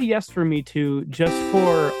yes. It's a yes for me too. Just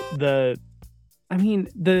for the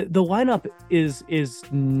lineup is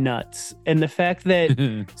nuts, and the fact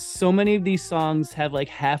that so many of these songs have like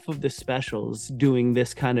half of the specials doing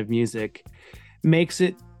this kind of music makes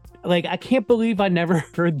it like I can't believe I never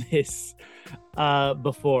heard this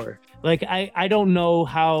before. Like I don't know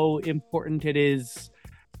how important it is.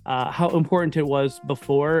 How important it was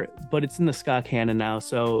before, but it's in the ska canon now,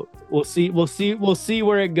 so we'll see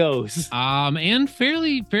where it goes. And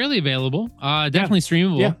fairly available. Definitely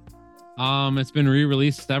streamable. Yeah. It's been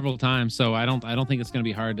re-released several times, so I don't think it's going to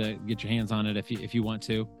be hard to get your hands on it if you want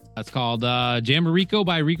to. That's called Jambarico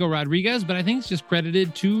by Rico Rodriguez, but I think it's just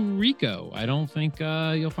credited to Rico. I don't think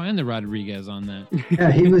you'll find the Rodriguez on that.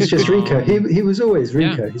 Yeah, he was just Rico. He was always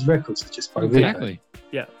Rico. Yeah. His records are just by Rico. Exactly.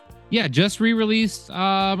 Yeah. Yeah, just re-released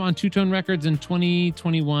on Two Tone Records in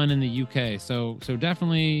 2021 in the UK. So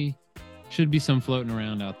definitely should be some floating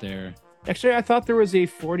around out there. Actually, I thought there was a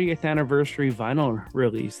 40th anniversary vinyl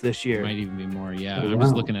release this year. Might even be more. Yeah, I'm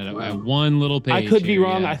just looking at one little page. I could be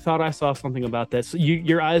wrong. Yeah. I thought I saw something about this.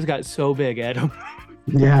 Your eyes got so big, Adam.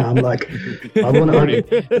 Yeah, I'm like, I want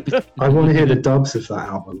to hear the dubs of that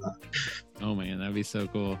album. Oh man, that'd be so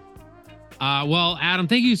cool. Well, Adam,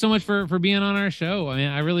 thank you so much for being on our show. I mean,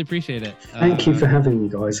 I really appreciate it. Thank you for having me,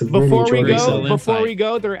 guys. Before we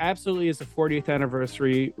go, there absolutely is a 40th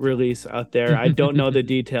anniversary release out there. I don't know the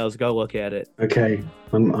details. Go look at it. Okay,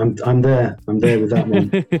 I'm there. I'm there with that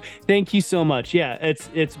one. Thank you so much. Yeah,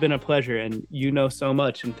 it's been a pleasure, and you know so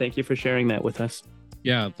much, and thank you for sharing that with us.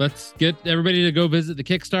 Yeah, let's get everybody to go visit the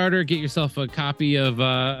Kickstarter, get yourself a copy of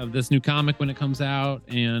this new comic when it comes out,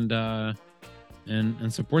 and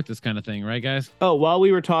support this kind of thing, right, guys? Oh, while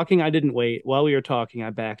we were talking, I didn't wait. While we were talking, I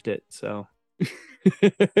backed it. So.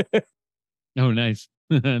 Oh, nice.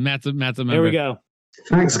 Matt's a member. There we go.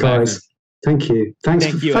 Thanks, guys. Thank you.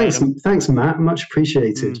 Thanks, Matt. Much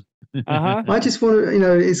appreciated. I just want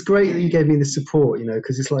to, it's great that you gave me the support,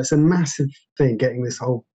 because it's like it's a massive thing getting this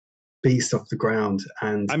whole beast off the ground,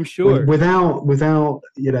 and I'm sure without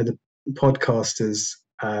the podcasters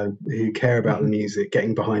who care about the music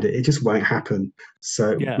getting behind it, it just won't happen.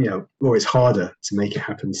 So or it's harder to make it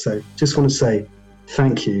happen. So just want to say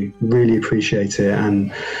thank you, really appreciate it,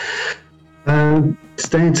 and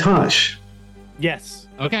stay in touch. Yes.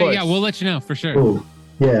 Okay. Yeah, we'll let you know for sure. Cool.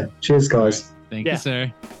 Yeah. Cheers, guys. Thank you,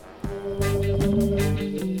 sir.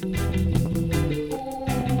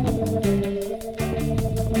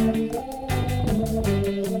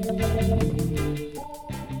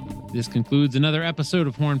 This concludes another episode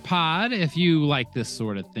of Horn Pod. If you like this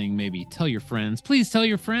sort of thing, maybe tell your friends. Please tell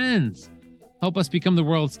your friends. Help us become the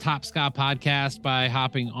world's top ska podcast by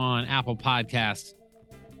hopping on Apple Podcasts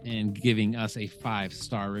and giving us a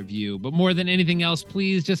 5-star review. But more than anything else,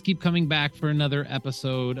 please just keep coming back for another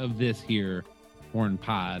episode of this here Horn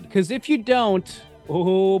Pod. Because if you don't,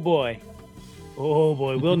 oh boy,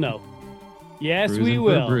 we'll know. Yes, Bruising we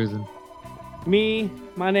will. Bruising.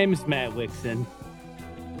 My name is Matt Wixon.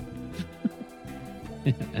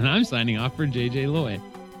 And I'm signing off for JJ Lloyd.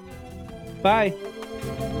 Bye.